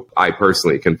 So I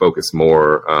personally can focus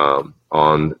more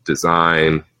on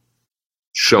design,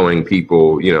 showing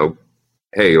people,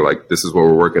 hey, like, this is what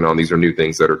we're working on. These are new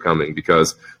things that are coming,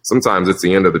 because sometimes it's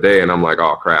the end of the day and I'm like,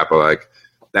 oh crap, like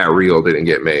that reel didn't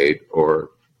get made, or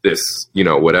this,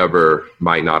 whatever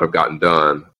might not have gotten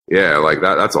done. Yeah. Like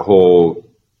that's a whole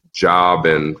job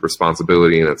and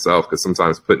responsibility in itself. Cause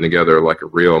sometimes putting together like a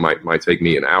reel might take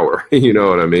me an hour, you know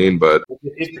what I mean? But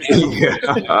yeah,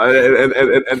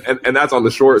 and that's on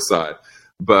the short side,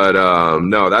 but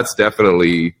no, that's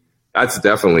definitely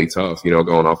tough,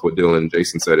 going off what Dylan and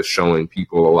Jason said, is showing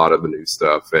people a lot of the new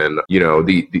stuff. And,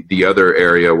 the other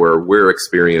area where we're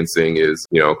experiencing is,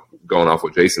 going off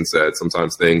what Jason said,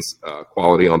 sometimes things,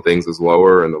 quality on things is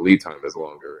lower and the lead time is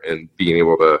longer, and being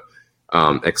able to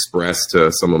express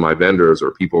to some of my vendors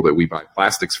or people that we buy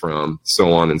plastics from,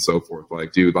 so on and so forth,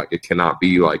 like, dude, like it cannot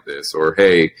be like this, or,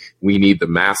 hey, we need the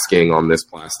masking on this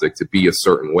plastic to be a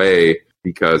certain way,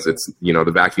 because it's,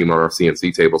 the vacuum on our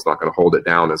CNC table is not going to hold it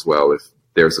down as well if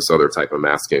there's this other type of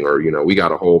masking. Or, we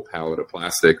got a whole pallet of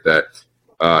plastic that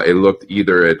it looked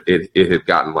either it had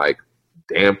gotten like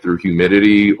damp through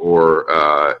humidity,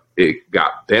 or it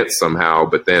got bent somehow,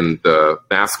 but then the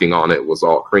masking on it was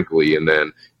all crinkly, and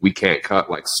then we can't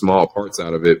cut like small parts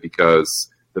out of it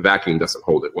because the vacuum doesn't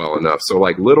hold it well enough. So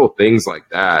like little things like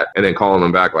that, and then calling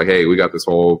them back like, hey, we got this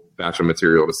whole batch of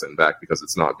material to send back because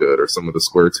it's not good. Or some of the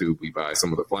square tube we buy,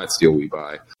 some of the flat steel we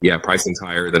buy. Yeah, pricing's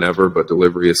higher than ever, but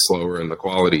delivery is slower and the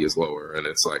quality is lower. And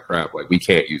it's like, crap, like we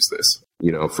can't use this.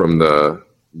 From the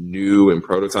new and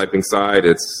prototyping side,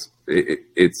 it's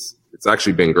it's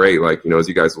actually been great. Like, as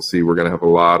you guys will see, we're going to have a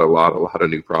lot of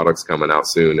new products coming out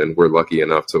soon. And we're lucky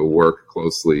enough to work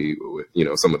closely with,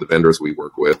 some of the vendors we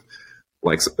work with.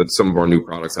 Like some of our new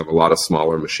products have a lot of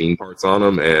smaller machine parts on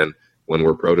them. And when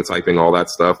we're prototyping all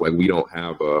that stuff, like we don't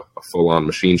have a full-on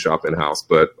machine shop in-house,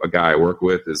 but a guy I work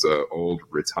with is an old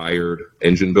retired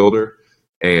engine builder.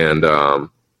 And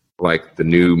like the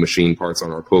new machine parts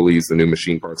on our pulleys, the new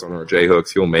machine parts on our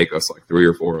J-hooks, he'll make us like 3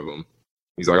 or 4 of them.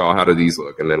 He's like, oh, how do these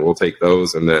look? And then we'll take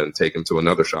those and then take them to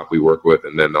another shop we work with,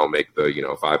 and then they'll make the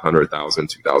 500,000,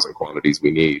 2,000 quantities we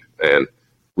need. And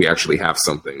we actually have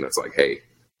something that's like, hey,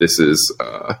 this is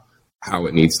how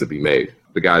it needs to be made.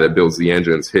 The guy that builds the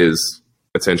engines, his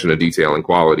attention to detail and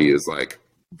quality is like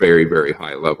very, very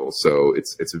high level. So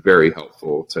it's very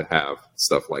helpful to have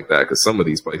stuff like that, because some of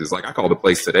these places, like I called a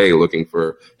place today looking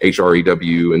for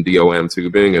HREW and DOM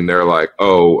tubing, and they're like,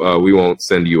 oh, we won't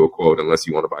send you a quote unless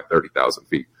you want to buy 30,000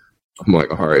 feet. I'm like,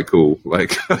 all right, cool.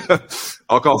 Like,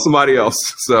 I'll call somebody else.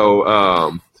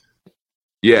 So,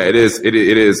 yeah, it is.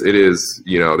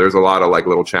 There's a lot of like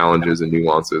little challenges and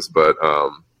nuances, but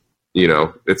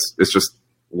it's just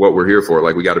what we're here for.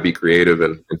 Like, we got to be creative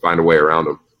and find a way around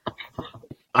them.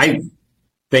 I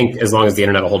think as long as the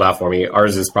internet will hold out for me,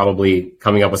 ours is probably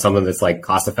coming up with something that's like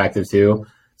cost effective too.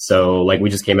 So like we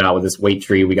just came out with this weight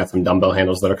tree. We got some dumbbell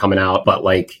handles that are coming out, but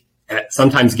like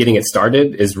sometimes getting it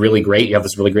started is really great. You have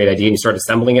this really great idea and you start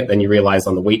assembling it. Then you realize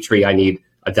on the weight tree, I need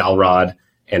a dowel rod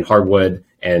and hardwood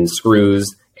and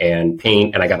screws and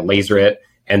paint, and I got to laser it.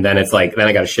 And then it's like, then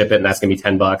I got to ship it, and that's going to be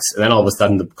 $10. And then all of a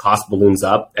sudden the cost balloons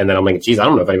up. And then I'm like, geez, I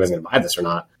don't know if anybody's going to buy this or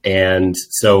not. And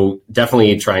so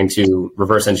definitely trying to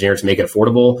reverse engineer to make it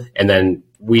affordable. And then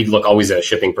we look always at a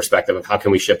shipping perspective of how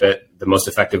can we ship it the most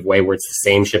effective way where it's the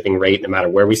same shipping rate no matter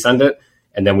where we send it.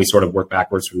 And then we sort of work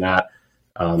backwards from that.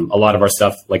 A lot of our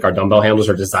stuff, like our dumbbell handles,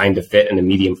 are designed to fit in a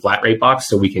medium flat rate box.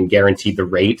 So we can guarantee the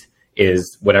rate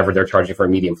is whatever they're charging for a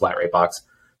medium flat rate box.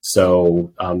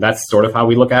 So that's sort of how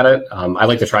we look at it. I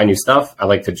like to try new stuff. I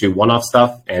like to do one-off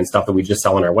stuff and stuff that we just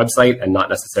sell on our website and not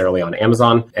necessarily on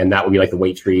Amazon. And that would be like the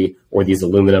weight tree or these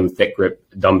aluminum thick grip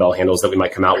dumbbell handles that we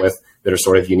might come out with that are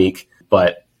sort of unique.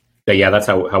 But yeah, that's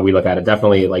how we look at it.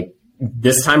 Definitely like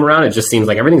this time around, it just seems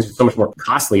like everything's so much more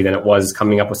costly than it was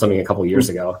coming up with something a couple of years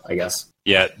ago, I guess.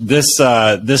 Yeah, this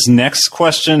next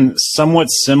question, somewhat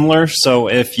similar. So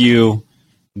if you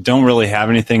don't really have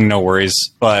anything, no worries.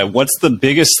 But what's the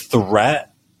biggest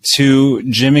threat to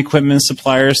gym equipment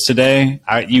suppliers today?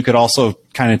 You could also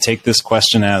kind of take this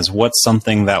question as what's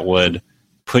something that would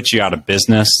put you out of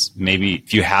business, maybe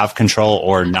if you have control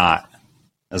or not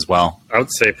as well. I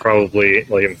would say probably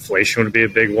like inflation would be a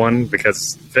big one,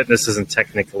 because fitness isn't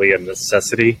technically a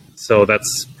necessity. So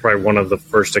that's probably one of the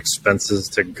first expenses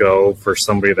to go for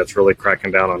somebody that's really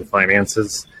cracking down on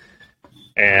finances.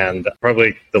 And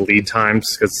probably the lead times,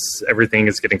 because everything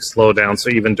is getting slowed down. So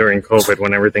even during COVID,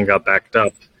 when everything got backed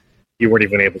up, you weren't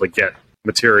even able to get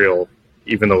material,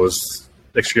 even though it was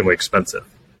extremely expensive.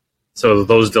 So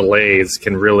those delays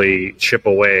can really chip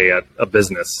away at a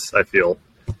business, I feel.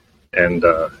 And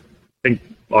I think,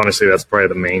 honestly, that's probably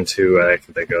the main two I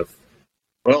can think of.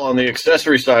 Well, on the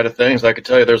accessory side of things, I could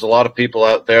tell you there's a lot of people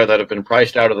out there that have been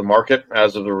priced out of the market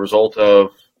as a result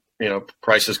of,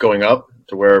 prices going up,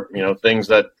 to where, things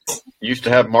that used to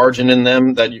have margin in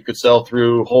them that you could sell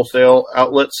through wholesale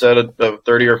outlets at a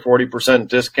 30 or 40%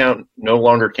 discount no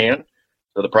longer can.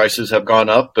 So the prices have gone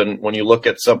up. And when you look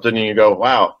at something and you go,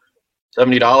 wow,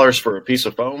 $70 for a piece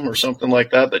of foam or something like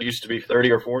that used to be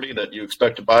 30 or 40 that you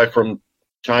expect to buy from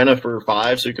China for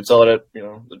 $5, so you could sell it at,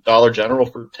 the Dollar General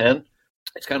for 10.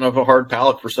 It's kind of a hard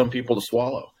pallet for some people to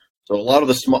swallow. So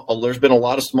there's been a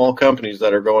lot of small companies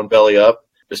that are going belly up,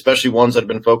 especially ones that have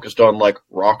been focused on like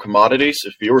raw commodities.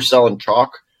 If you were selling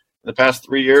chalk in the past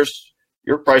 3 years,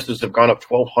 your prices have gone up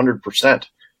 1,200%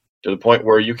 to the point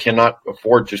where you cannot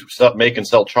afford to make and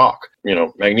sell chalk.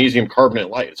 Magnesium carbonate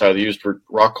light. It's either used for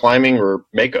rock climbing or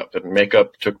makeup, and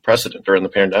makeup took precedent during the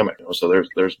pandemic. So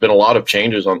there's been a lot of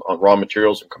changes on raw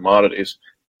materials and commodities.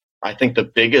 I think the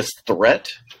biggest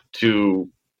threat to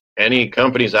any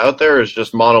companies out there is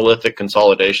just monolithic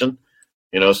consolidation.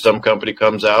 Some company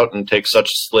comes out and takes such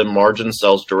slim margins,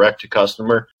 sells direct to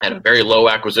customer at a very low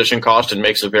acquisition cost, and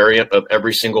makes a variant of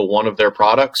every single one of their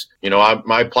products.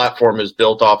 My platform is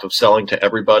built off of selling to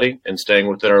everybody and staying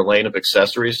within our lane of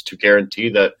accessories to guarantee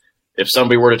that if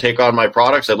somebody were to take on my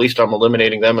products, at least I'm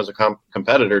eliminating them as a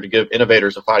competitor to give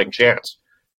innovators a fighting chance,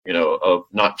 of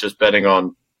not just betting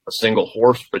on a single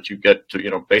horse, but you get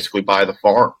to, basically buy the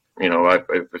farm.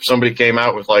 If somebody came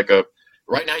out with like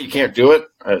right now you can't do it,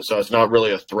 so it's not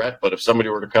really a threat. But if somebody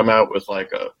were to come out with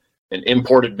like an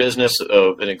imported business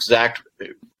of an exact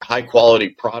high quality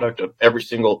product of every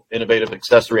single innovative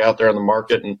accessory out there on the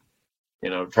market and,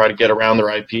 try to get around their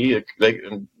IP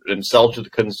and sell to the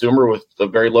consumer with a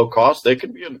very low cost, they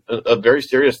can be a very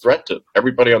serious threat to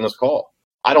everybody on this call.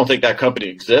 I don't think that company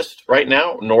exists right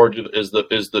now, nor is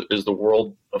the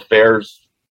world affairs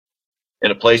in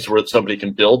a place where somebody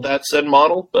can build that said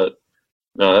model. But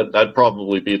no, that'd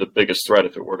probably be the biggest threat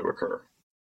if it were to occur.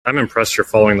 I'm impressed you're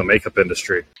following the makeup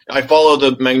industry. I follow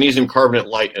the magnesium carbonate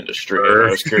light industry. Sure.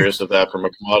 I was curious of that from a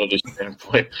commodity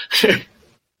standpoint.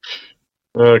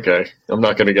 Okay, I'm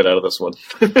not going to get out of this one.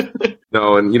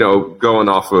 No, and going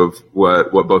off of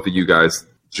what both of you guys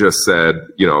just said,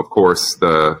 of course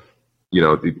the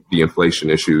inflation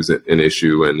issue is an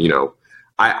issue, and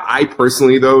I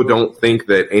personally though don't think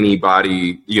that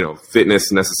anybody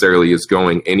fitness necessarily is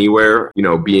going anywhere.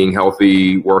 Being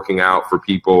healthy, working out for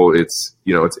people, it's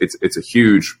a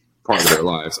huge part of their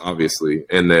lives, obviously.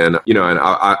 And then, and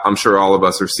I'm sure all of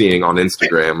us are seeing on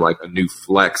Instagram, like a new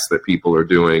flex that people are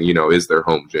doing, is their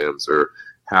home gyms, or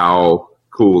how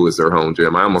cool is their home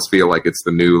gym. I almost feel like it's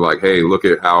the new, like, hey, look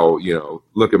at how,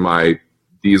 look at my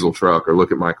diesel truck, or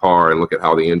look at my car and look at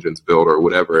how the engine's built, or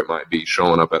whatever it might be,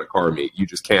 showing up at a car meet. You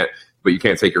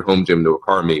can't take your home gym to a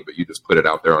car meet, but you just put it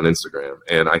out there on Instagram.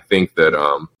 And I think that,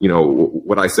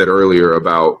 what I said earlier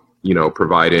about,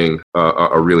 providing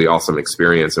a really awesome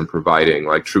experience and providing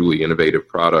like truly innovative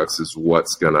products is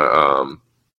what's going to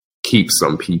keep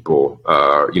some people,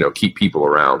 keep people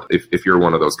around. If you're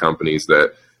one of those companies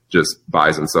that just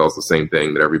buys and sells the same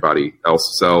thing that everybody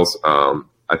else sells,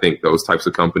 I think those types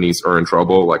of companies are in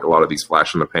trouble. Like a lot of these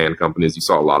flash in the pan companies, you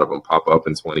saw a lot of them pop up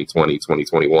in 2020,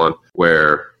 2021,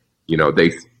 where,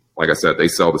 like I said, they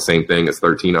sell the same thing as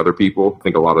 13 other people. I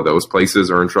think a lot of those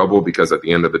places are in trouble because at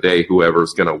the end of the day,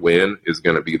 whoever's going to win is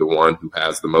going to be the one who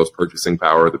has the most purchasing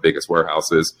power, the biggest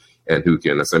warehouses, and who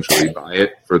can essentially buy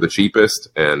it for the cheapest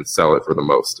and sell it for the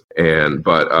most.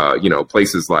 But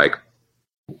places like,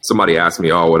 somebody asked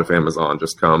me, oh, what if Amazon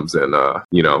just comes and,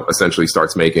 essentially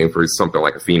starts making for something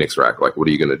like a Phoenix rack? Like, what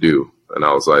are you going to do? And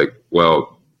I was like,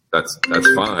 well, that's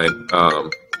fine.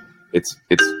 It's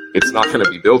not going to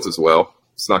be built as well.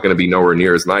 It's not going to be nowhere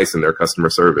near as nice, and their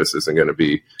customer service isn't going to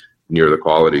be near the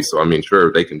quality. So, I mean,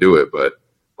 sure, they can do it. But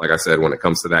like I said, when it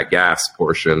comes to that gas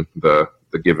portion, the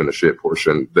giving a shit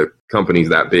portion, the companies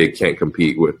that big can't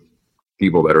compete with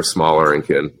people that are smaller and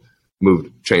can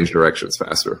change directions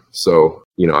faster. So,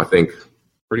 I think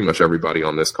pretty much everybody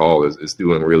on this call is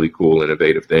doing really cool,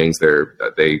 innovative things.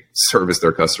 They service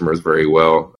their customers very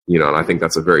well, and I think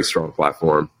that's a very strong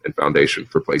platform and foundation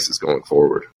for places going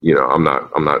forward. I'm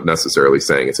not necessarily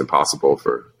saying it's impossible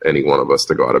for any one of us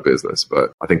to go out of business,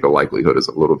 but I think the likelihood is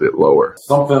a little bit lower.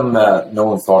 Something that no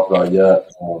one's talked about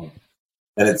yet, and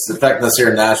it's affecting us here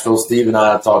in Nashville. Steve and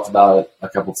I have talked about it a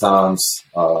couple times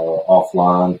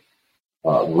offline.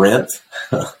 Rent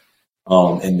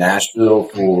in Nashville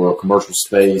for commercial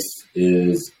space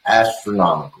is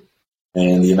astronomical,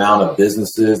 and the amount of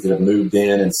businesses that have moved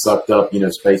in and sucked up,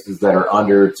 spaces that are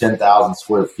under 10,000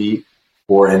 square feet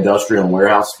for industrial and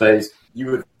warehouse space, you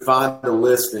would find a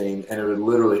listing and it would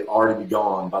literally already be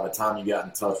gone by the time you got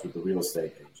in touch with the real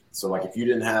estate agent. So, like, if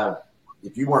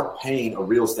you weren't paying a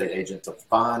real estate agent to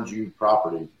find you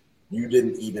property, you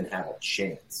didn't even have a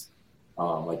chance.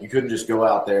 You couldn't just go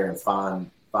out there and find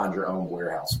your own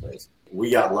warehouse space. We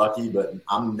got lucky, but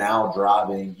I'm now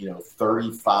driving,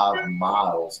 35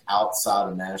 miles outside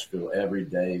of Nashville every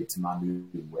day to my new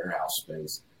warehouse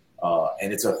space.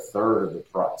 And it's a third of the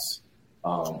price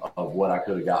of what I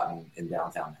could have gotten in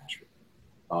downtown Nashville.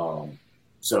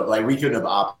 So we couldn't have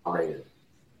operated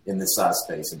in this size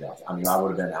space in downtown. I mean, I would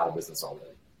have been out of business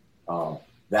already.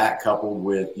 That coupled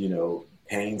with,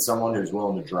 paying someone who's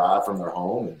willing to drive from their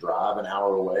home and drive an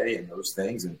hour away and those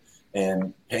things,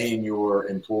 and paying your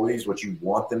employees what you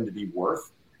want them to be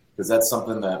worth, because that's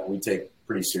something that we take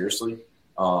pretty seriously.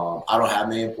 I don't have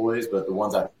many employees, but the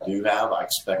ones I do have, I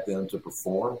expect them to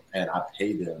perform, and I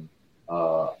pay them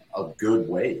a good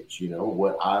wage,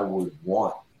 what I would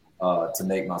want to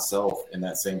make myself in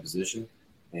that same position.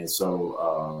 And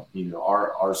so,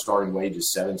 our starting wage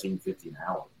is $17.50 an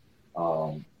hour.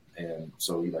 And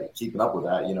so keeping up with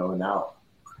that, and now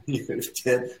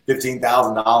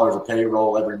 $15,000 of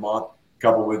payroll every month,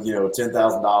 coupled with,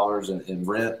 $10,000 in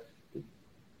rent,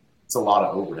 it's a lot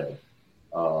of overhead.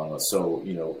 So,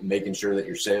 making sure that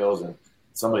your sales, and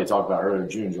somebody talked about earlier,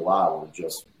 June, July were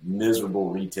just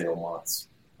miserable retail months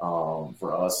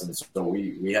for us. And so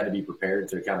we had to be prepared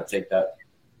to kind of take that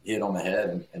hit on the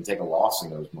head and take a loss in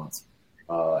those months.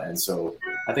 And so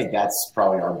I think that's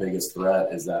probably our biggest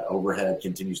threat, is that overhead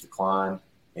continues to climb,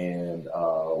 and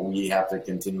we have to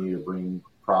continue to bring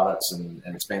products and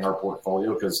expand our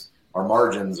portfolio, because our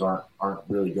margins aren't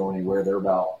really going anywhere. They're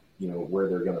about, where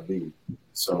they're going to be.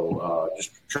 So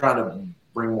just trying to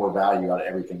bring more value out of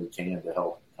everything we can to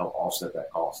help offset that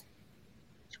cost.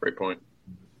 That's a great point.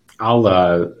 I'll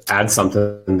add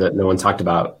something that no one talked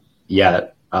about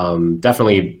yet.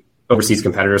 Definitely overseas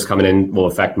competitors coming in will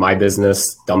affect my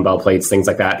business, dumbbell plates, things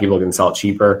like that. People can sell it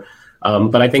cheaper.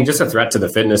 But I think just a threat to the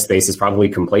fitness space is probably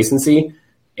complacency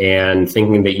and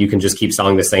thinking that you can just keep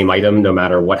selling the same item no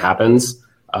matter what happens.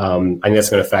 I think that's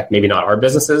going to affect maybe not our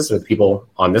businesses or the people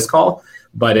on this call,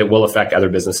 but it will affect other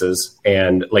businesses.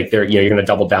 And like you're going to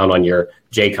double down on your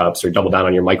J cups or double down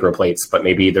on your micro plates, but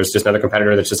maybe there's just another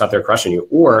competitor that's just out there crushing you,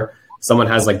 or someone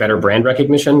has like better brand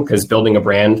recognition, because building a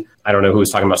brand, I don't know who was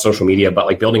talking about social media, but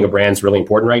like building a brand is really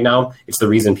important right now. It's the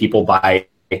reason people buy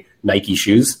Nike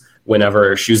shoes.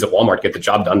 Whenever shoes at Walmart get the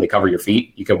job done, they cover your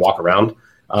feet. You can walk around.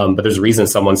 But there's a reason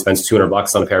someone spends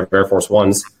 $200 on a pair of Air Force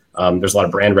Ones. There's a lot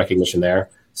of brand recognition there.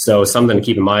 So something to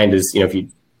keep in mind is, if you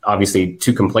obviously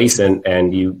too complacent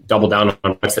and you double down on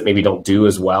products that maybe don't do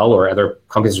as well, or other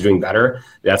companies are doing better,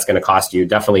 that's going to cost you.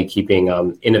 Definitely keeping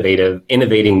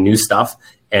innovating new stuff,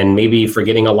 and maybe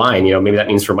forgetting a line. Maybe that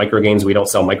means for micro Gainz, we don't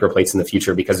sell micro plates in the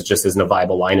future because it just isn't a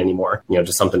viable line anymore.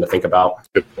 Just something to think about.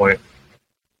 Good point.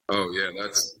 Oh yeah,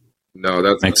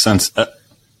 that makes sense.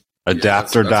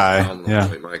 Adapt or die. Yeah,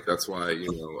 point, Mike. That's why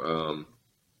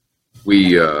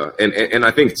we and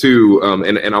I think too,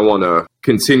 and I want to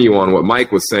continue on what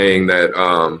Mike was saying,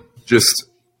 that just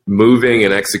moving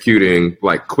and executing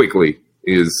like quickly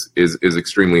is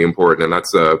extremely important, and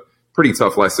that's a pretty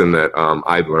tough lesson that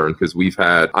I've learned, because we've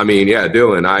had.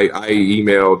 Dylan, I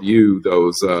emailed you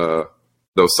those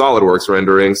SolidWorks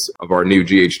renderings of our new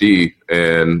GHD,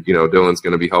 and Dylan's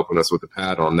going to be helping us with the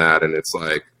pad on that, and it's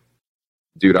like,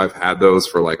 dude, I've had those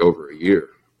for like over a year,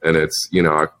 and it's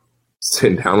I'm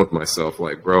sitting down with myself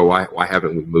like, bro, why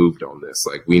haven't we moved on this?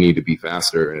 Like, we need to be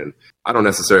faster. And I don't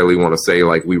necessarily want to say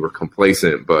like we were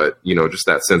complacent, but just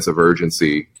that sense of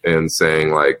urgency and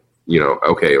saying like,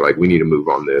 okay, like we need to move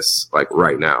on this like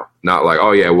right now, not like,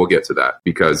 oh yeah, we'll get to that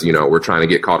because we're trying to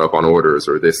get caught up on orders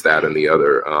or this, that, and the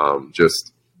other.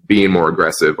 Just being more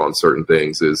aggressive on certain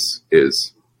things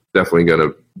is definitely going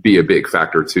to be a big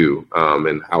factor too,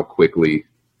 and how quickly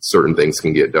certain things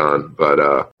can get done. But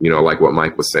like what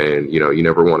Mike was saying, you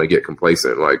never want to get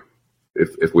complacent. Like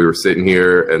if we were sitting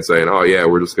here and saying, oh yeah,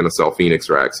 we're just going to sell Phoenix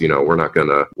racks, we're not going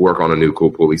to work on a new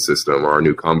cool pulley system or our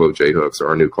new combo J hooks or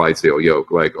our new Clydesdale yoke.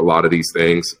 Like a lot of these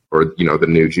things, or the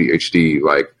new GHD,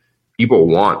 like people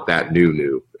want that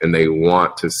new, and they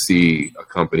want to see a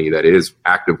company that is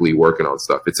actively working on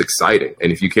stuff. It's exciting.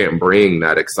 And if you can't bring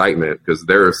that excitement, because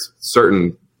there's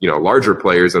certain larger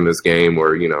players in this game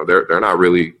where, they're not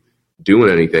really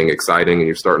doing anything exciting, and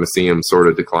you're starting to see them sort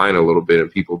of decline a little bit,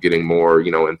 and people getting more,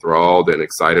 enthralled and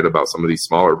excited about some of these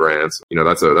smaller brands.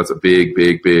 That's a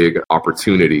big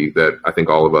opportunity that I think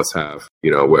all of us have,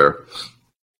 where,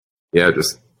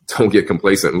 just don't get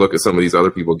complacent and look at some of these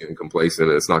other people getting complacent,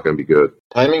 and it's not going to be good.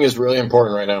 Timing is really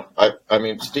important right now. I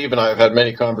mean, Steve and I have had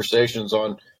many conversations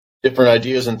on different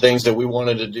ideas and things that we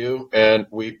wanted to do, and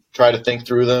we try to think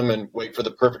through them and wait for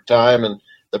the perfect time and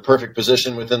the perfect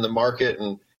position within the market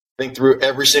and think through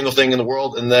every single thing in the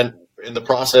world. And then in the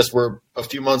process, we're a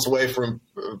few months away from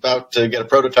about to get a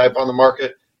prototype on the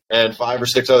market, and 5 or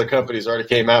 6 other companies already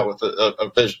came out with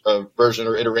a version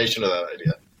or iteration of that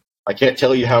idea. I can't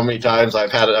tell you how many times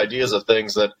I've had ideas of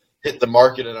things that hit the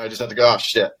market, and I just have to go, oh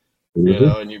shit,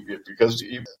 and because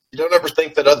you don't ever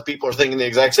think that other people are thinking the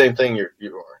exact same thing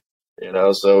you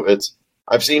are, so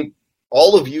I've seen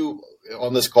all of you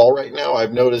on this call right now.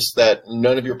 I've noticed that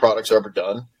none of your products are ever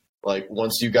done. Like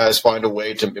once you guys find a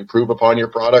way to improve upon your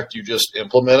product, you just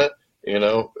implement it,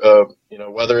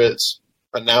 whether it's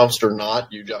announced or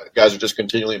not, you guys are just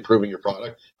continually improving your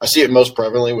product. I see it most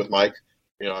prevalently with Mike.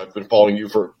 I've been following you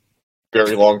for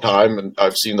very long time, and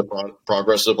I've seen the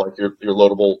progress of like your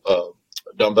loadable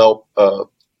dumbbell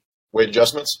weight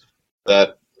adjustments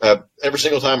that have, every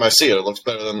single time I see it, it looks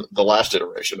better than the last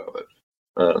iteration of it.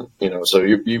 So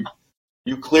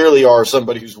you clearly are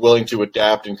somebody who's willing to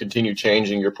adapt and continue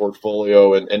changing your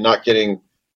portfolio and not getting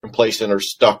complacent or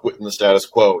stuck within the status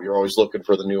quo. You're always looking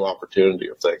for the new opportunity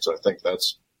of things. I think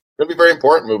that's going to be very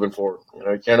important moving forward.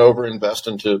 You can't overinvest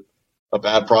into a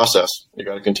bad process. You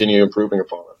got to continue improving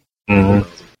upon it. Mm-hmm.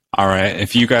 All right.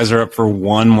 If you guys are up for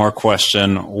one more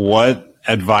question, what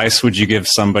advice would you give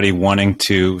somebody wanting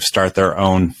to start their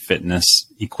own fitness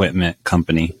equipment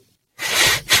company?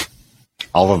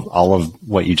 All of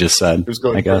what you just said,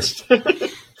 I guess.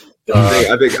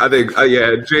 I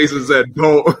think, Jason said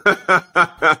don't.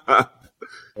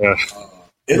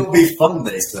 It'll be fun,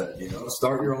 they said.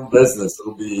 Start your own business.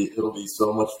 It'll be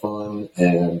so much fun,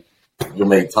 and you'll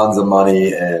make tons of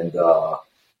money, and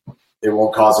it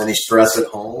won't cause any stress at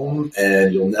home,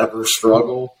 and you'll never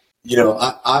struggle.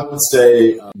 I would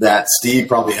say that Steve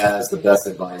probably has the best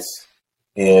advice.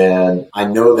 And I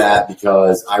know that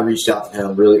because I reached out to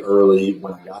him really early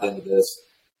when I got into this.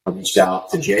 I reached out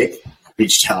to Jake. I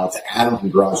reached out to Adam from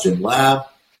Garage Gym Lab.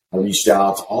 I reached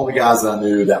out to all the guys that I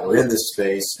knew that were in this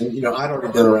space. And, I'd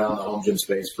already been around the home gym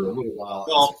space for a little while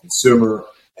as a consumer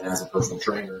and as a personal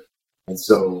trainer. And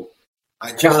so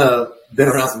I kind of been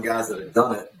around some guys that had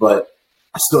done it, but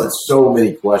I still had so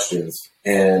many questions.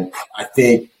 And I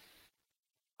think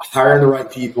hiring the right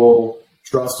people,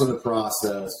 trusting the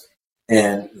process,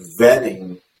 and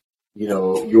vetting,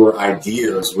 your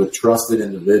ideas with trusted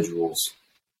individuals,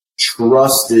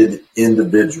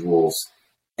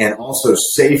 and also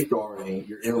safeguarding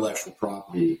your intellectual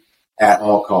property at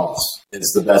all costs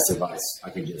is the best advice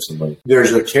I can give somebody.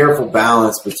 There's a careful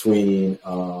balance between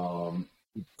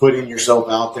putting yourself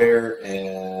out there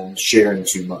and sharing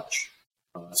too much.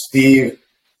 Steve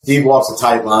walks a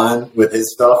tight line with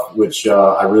his stuff, which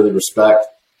I really respect.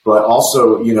 But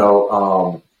also,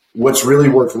 what's really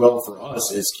worked well for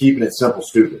us is keeping it simple,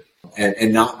 stupid,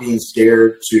 and not being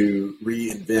scared to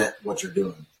reinvent what you're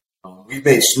doing. We've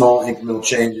made small incremental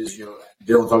changes.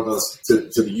 Dylan talked about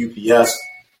this to the UPS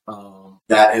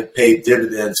that have paid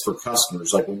dividends for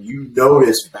customers. Like when you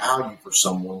notice value for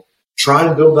someone, try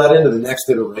and build that into the next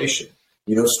iteration.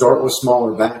 Start with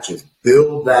smaller batches.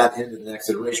 Build that into the next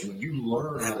iteration. When you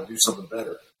learn how to do something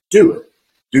better, do it.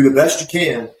 Do the best you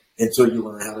can until you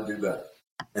learn how to do better.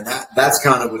 And that's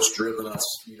kind of what's driven us,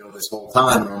 this whole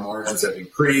time. And our margins have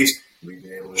increased. We've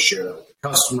been able to share that with the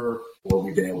customer, or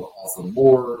we've been able to offer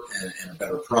more and a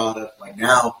better product. Like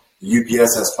now, the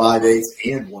UPS has 5/8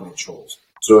 and 1-inch holes.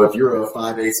 So if you're a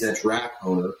 5/8 inch rack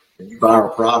owner and you buy our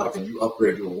product and you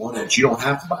upgrade to a 1-inch, you don't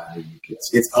have to buy a new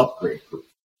UPS. It's upgrade proof.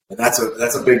 And that's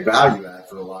a big value add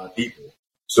for a lot of people.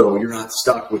 So you're not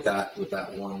stuck with that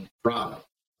one product.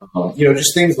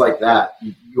 Just things like that.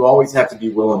 You always have to be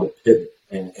willing to pivot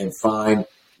and find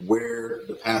where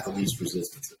the path of least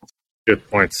resistance is. Good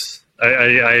points.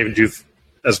 I do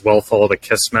as well follow the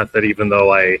KISS method, even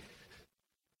though I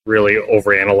really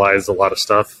overanalyze a lot of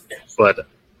stuff. But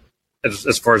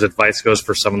as far as advice goes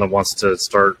for someone that wants to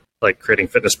start creating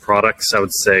fitness products, I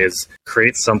would say is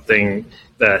create something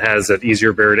that has an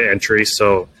easier barrier to entry.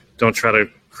 So don't try to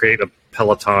create a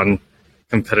Peloton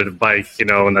competitive bike,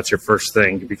 and that's your first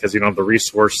thing because you don't have the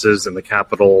resources and the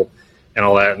capital and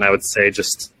all that. And I would say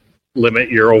just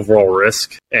limit your overall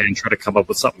risk and try to come up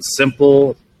with something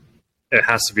simple. It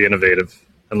has to be innovative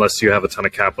unless you have a ton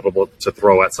of capital to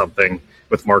throw at something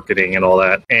with marketing and all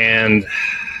that. And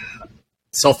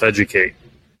self-educate,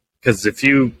 because if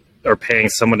you are paying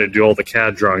someone to do all the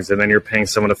CAD drawings and then you're paying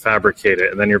someone to fabricate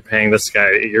it and then you're paying this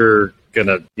guy, you're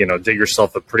gonna dig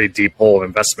yourself a pretty deep hole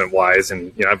investment wise.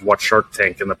 And I've watched Shark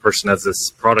Tank, and the person has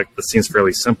this product that seems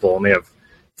fairly simple and they have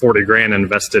 $40,000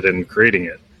 invested in creating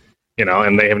it,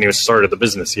 and they haven't even started the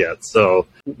business yet. So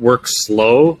work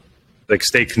slow,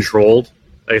 stay controlled,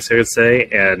 I guess I would say,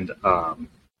 and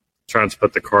trying to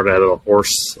put the cart ahead of the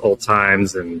horse all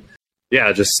times. And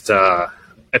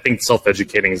I think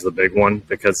self-educating is the big one,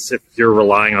 because if you're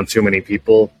relying on too many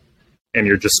people and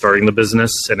you're just starting the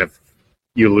business, and if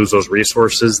you lose those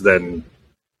resources, then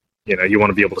you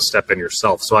want to be able to step in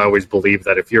yourself. So I always believe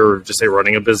that if you're just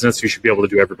running a business, you should be able to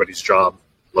do everybody's job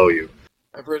below you.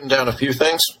 I've written down a few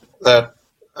things that,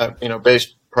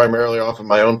 based primarily off of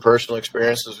my own personal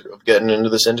experiences of getting into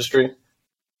this industry.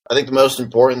 I think the most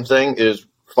important thing is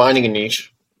finding a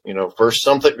niche. First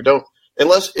something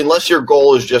unless your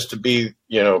goal is just to be,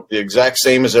 the exact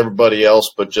same as everybody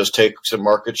else, but just take some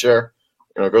market share.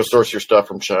 Go source your stuff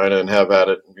from China and have at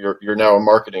it. You're now a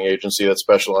marketing agency that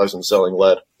specializes in selling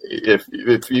lead. If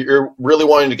you're really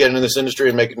wanting to get into this industry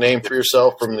and make a name for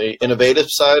yourself from the innovative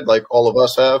side, like all of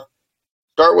us have,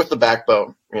 start with the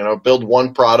backbone. Build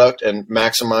one product and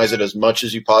maximize it as much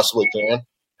as you possibly can.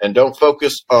 And don't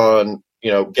focus on,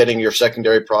 getting your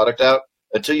secondary product out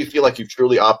until you feel like you've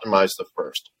truly optimized the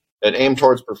first. And aim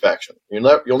towards perfection.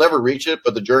 You'll never reach it,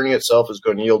 but the journey itself is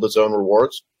going to yield its own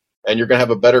rewards. And you're going to have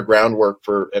a better groundwork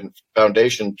and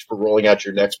foundation for rolling out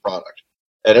your next product.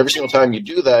 And every single time you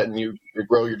do that and you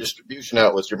grow your distribution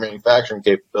outlets, your manufacturing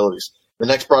capabilities, the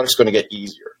next product's going to get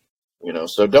easier.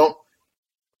 So don't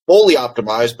fully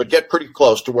optimize, but get pretty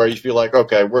close to where you feel like,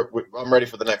 okay, I'm ready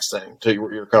for the next thing until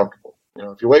you're comfortable.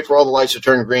 If you wait for all the lights to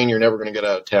turn green, you're never going to get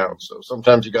out of town. So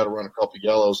sometimes you got to run a couple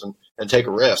yellows and take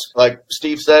a risk. Like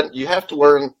Steve said, you have to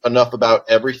learn enough about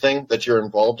everything that you're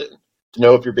involved in to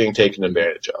know if you're being taken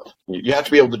advantage of. You have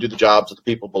to be able to do the jobs of the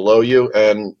people below you,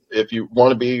 and if you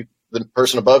want to be the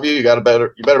person above you, you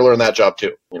better learn that job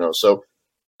too. So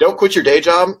don't quit your day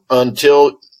job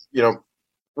until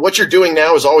what you're doing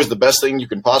now is always the best thing you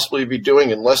can possibly be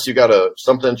doing, unless you got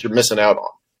something that you're missing out on,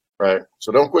 right?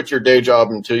 So don't quit your day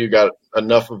job until you got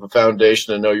enough of a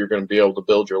foundation to know you're going to be able to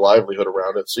build your livelihood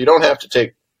around it. So you don't have to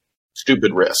take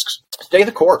stupid risks. Stay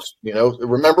the course.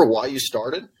 Remember why you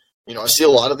started. I see a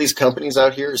lot of these companies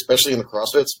out here, especially in the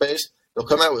CrossFit space. They'll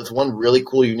come out with one really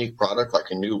cool, unique product, like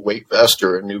a new weight vest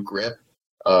or a new grip,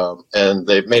 and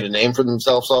they've made a name for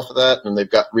themselves off of that, and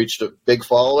they've reached a big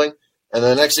following. And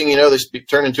the next thing you know, they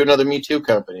turn into another Me Too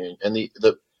company, and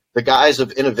the guise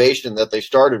of innovation that they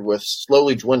started with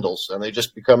slowly dwindles, and they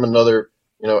just become another,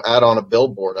 ad on a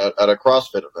billboard at a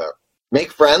CrossFit event.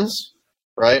 Make friends,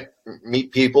 right?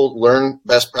 Meet people, learn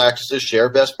best practices, share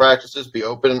best practices, be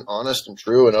open and honest and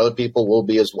true, and other people will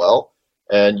be as well.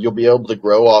 And you'll be able to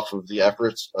grow off of the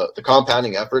efforts, the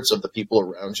compounding efforts of the people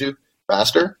around you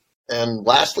faster. And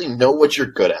lastly, know what you're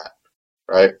good at,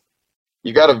 right?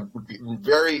 You got to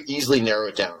very easily narrow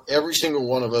it down. Every single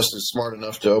one of us is smart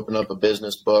enough to open up a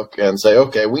business book and say,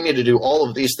 okay, we need to do all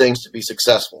of these things to be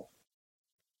successful.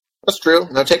 That's true.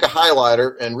 Now take a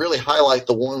highlighter and really highlight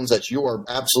the ones that you are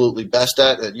absolutely best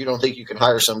at that you don't think you can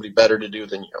hire somebody better to do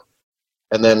than you.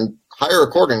 And then hire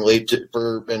accordingly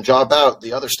and job out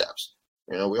the other steps.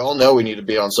 We all know we need to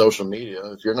be on social media.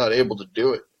 If you're not able to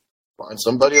do it, find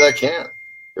somebody that can.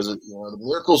 Because the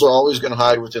miracles are always going to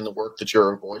hide within the work that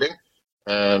you're avoiding.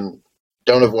 And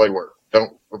don't avoid work.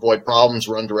 Don't avoid problems.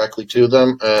 Run directly to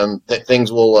them, and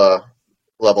things will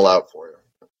level out for you.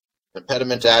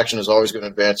 Impediment to action is always going to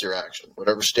advance your action.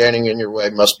 Whatever's standing in your way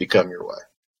must become your way.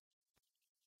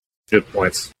 Good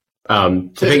points. To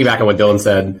piggyback on what Dylan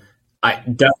said, I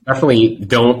definitely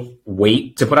don't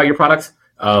wait to put out your product.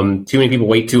 Too many people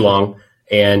wait too long,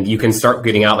 and you can start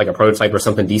getting out like a prototype or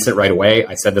something decent right away.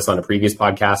 I said this on a previous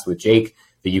podcast with Jake,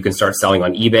 that you can start selling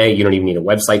on eBay. You don't even need a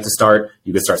website to start.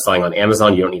 You can start selling on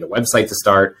Amazon. You don't need a website to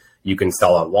start. You can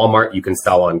sell on Walmart. You can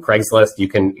sell on Craigslist. You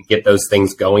can get those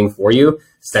things going for you.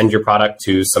 Send your product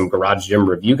to some garage gym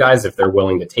review guys if they're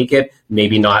willing to take it.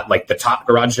 Maybe not like the top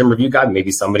garage gym review guy.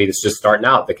 Maybe somebody that's just starting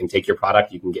out that can take your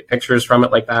product. You can get pictures from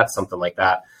it like that, something like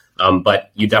that. But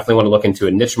you definitely want to look into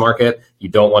a niche market. You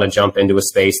don't want to jump into a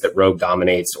space that Rogue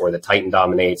dominates or that Titan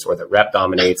dominates or that Rep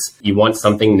dominates. You want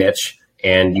something niche,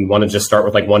 and you want to just start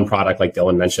with like one product, like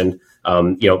Dylan mentioned.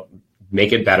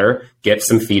 Make it better, get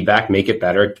some feedback, make it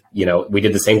better. We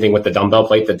did the same thing with the dumbbell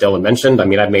plate that Dylan mentioned. I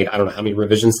mean, I've made, I don't know how many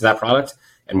revisions to that product,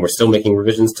 and we're still making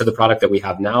revisions to the product that we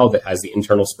have now that has the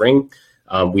internal spring.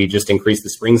 We just increased the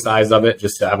spring size of it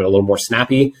just to have it a little more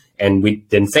snappy, and we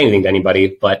didn't say anything to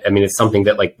anybody, but I mean, it's something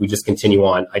that like we just continue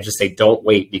on. I just say, don't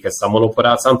wait, because someone will put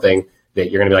out something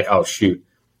that you're going to be like, oh shoot,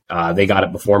 they got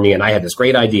it before me and I had this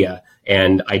great idea,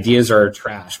 and ideas are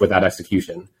trash without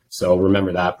execution. So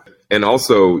remember that. And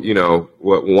also,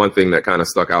 one thing that kind of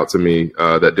stuck out to me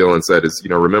that Dylan said is,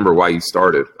 remember why you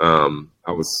started.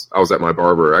 I was at my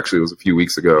barber, actually it was a few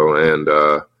weeks ago,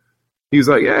 and he was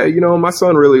like, yeah, my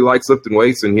son really likes lifting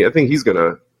weights, and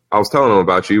I was telling him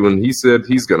about you, and he said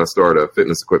he's going to start a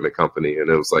fitness equipment company. And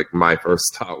it was like, my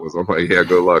first thought was, I'm like, yeah,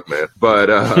 good luck, man. But,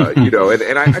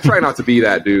 and I try not to be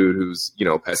that dude who's,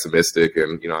 pessimistic.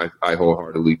 And, I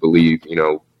wholeheartedly believe,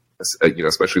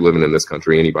 especially living in this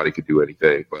country, anybody could do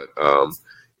anything. But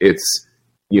it's,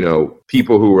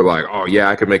 people who were like, oh, yeah,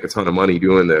 I could make a ton of money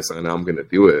doing this, and I'm going to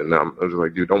do it. And I'm just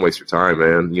like, dude, don't waste your time,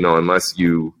 man. Unless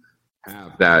you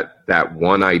have that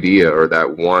one idea or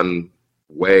that one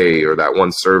way or that one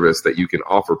service that you can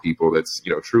offer people that's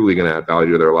truly going to add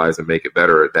value to their lives and make it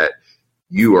better, that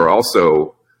you are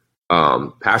also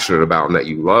passionate about and that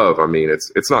you love. I mean,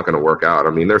 it's not going to work out.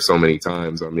 I mean, there's so many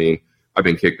times. I mean, I've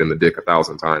been kicked in the dick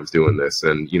 1,000 times doing this,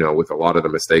 and with a lot of the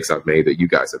mistakes I've made that you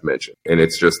guys have mentioned. And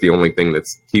it's just the only thing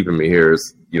that's keeping me here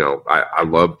is I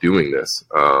love doing this.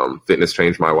 Fitness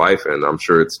changed my life, and I'm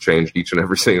sure it's changed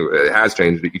it has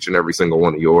changed each and every single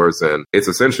one of yours. And it's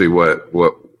essentially what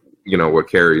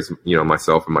carries,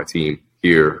 myself and my team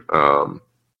here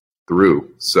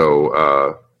through.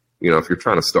 So, if you're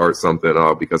trying to start something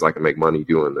because I can make money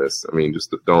doing this, I mean,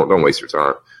 just don't waste your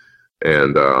time.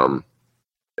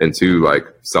 And two, like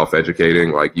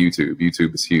self-educating, like YouTube.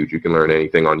 YouTube is huge. You can learn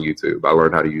anything on YouTube. I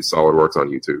learned how to use SolidWorks on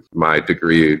YouTube. My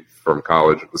degree from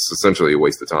college was essentially a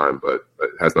waste of time, but it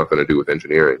has nothing to do with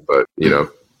engineering. But,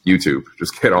 YouTube,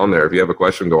 just get on there. If you have a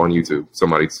question, go on YouTube.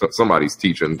 Somebody's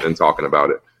teaching and talking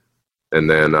about it. And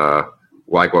then,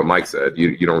 like what Mike said,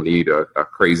 you don't need a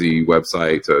crazy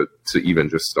website to even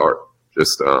just start.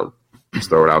 Just Just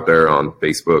throw it out there on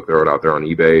Facebook, throw it out there on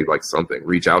eBay, like something.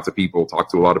 Reach out to people, talk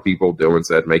to a lot of people. Dylan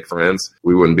said, make friends.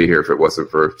 We wouldn't be here if it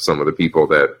wasn't for some of the people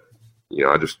that,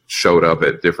 I just showed up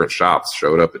at different shops,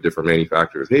 showed up at different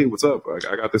manufacturers. Hey, what's up?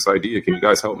 I got this idea. Can you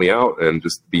guys help me out? And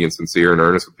just being sincere and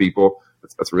earnest with people.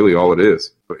 That's really all it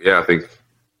is. But yeah, I think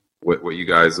what you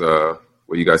guys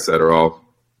said are all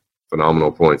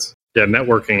phenomenal points. Yeah,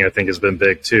 networking I think has been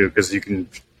big too, because you can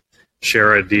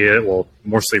share idea,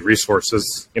 mostly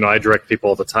resources. I direct people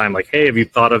all the time, like, hey, have you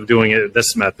thought of doing it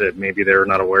this method? Maybe they're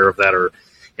not aware of that, or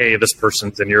hey, this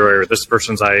person's in your area, this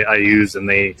person's I use, and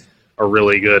they are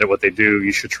really good at what they do.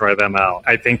 You should try them out.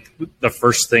 I think the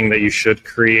first thing that you should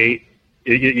create,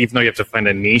 even though you have to find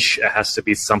a niche, it has to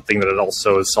be something that it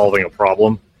also is solving a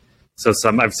problem. So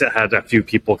I've had a few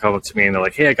people come up to me and they're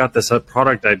like, hey, I got this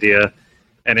product idea,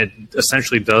 and it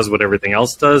essentially does what everything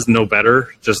else does, no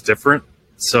better, just different.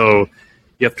 So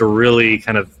you have to really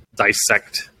kind of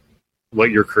dissect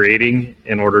what you're creating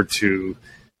in order to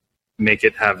make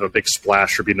it have a big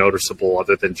splash or be noticeable,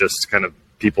 other than just kind of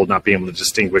people not being able to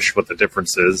distinguish what the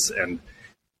difference is. And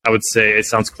I would say, it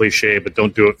sounds cliche, but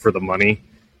don't do it for the money.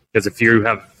 Because if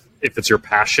it's your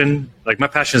passion, like my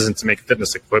passion isn't to make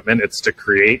fitness equipment, it's to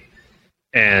create.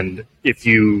 And if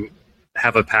you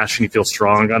have a passion you feel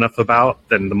strong enough about,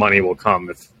 then the money will come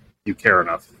if you care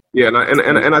enough. Yeah,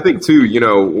 and I think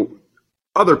too,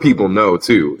 other people know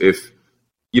too. If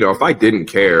I didn't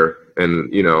care,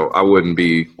 and I wouldn't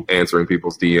be answering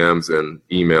people's DMs and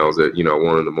emails at 1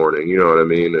 a.m. You know what I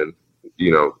mean? And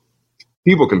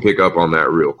people can pick up on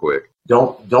that real quick.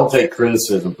 Don't take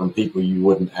criticism from people you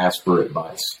wouldn't ask for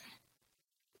advice.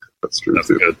 That's true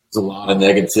too. Good. There's a lot of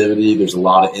negativity. There's a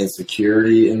lot of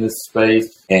insecurity in this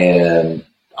space, and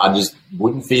I just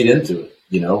wouldn't feed into it.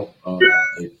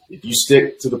 If you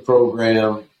stick to the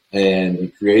program and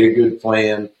you create a good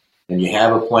plan, and you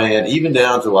have a plan, even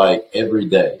down to like every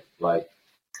day, like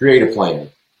create a plan,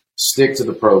 stick to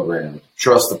the program,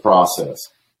 trust the process.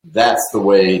 That's the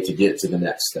way to get to the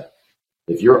next step.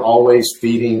 If you're always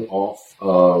feeding off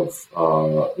of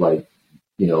I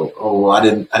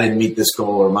didn't meet this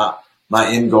goal, or my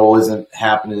end goal isn't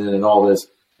happening, and all this,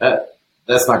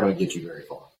 that's not going to get you very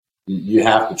far. You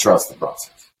have to trust the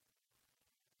process.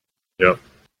 Yep.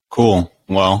 Cool.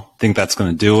 Well, I think that's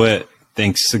going to do it.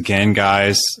 Thanks again,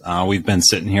 guys. We've been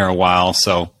sitting here a while.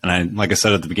 Like I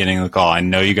said at the beginning of the call, I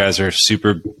know you guys are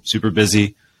super, super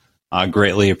busy.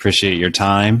 Greatly appreciate your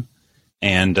time.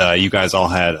 And you guys all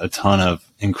had a ton of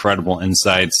incredible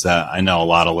insights that I know a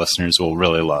lot of listeners will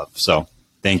really love. So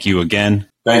thank you again.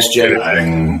 Thanks, Jake.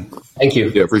 Thank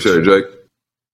you. Yeah, appreciate it, Jake.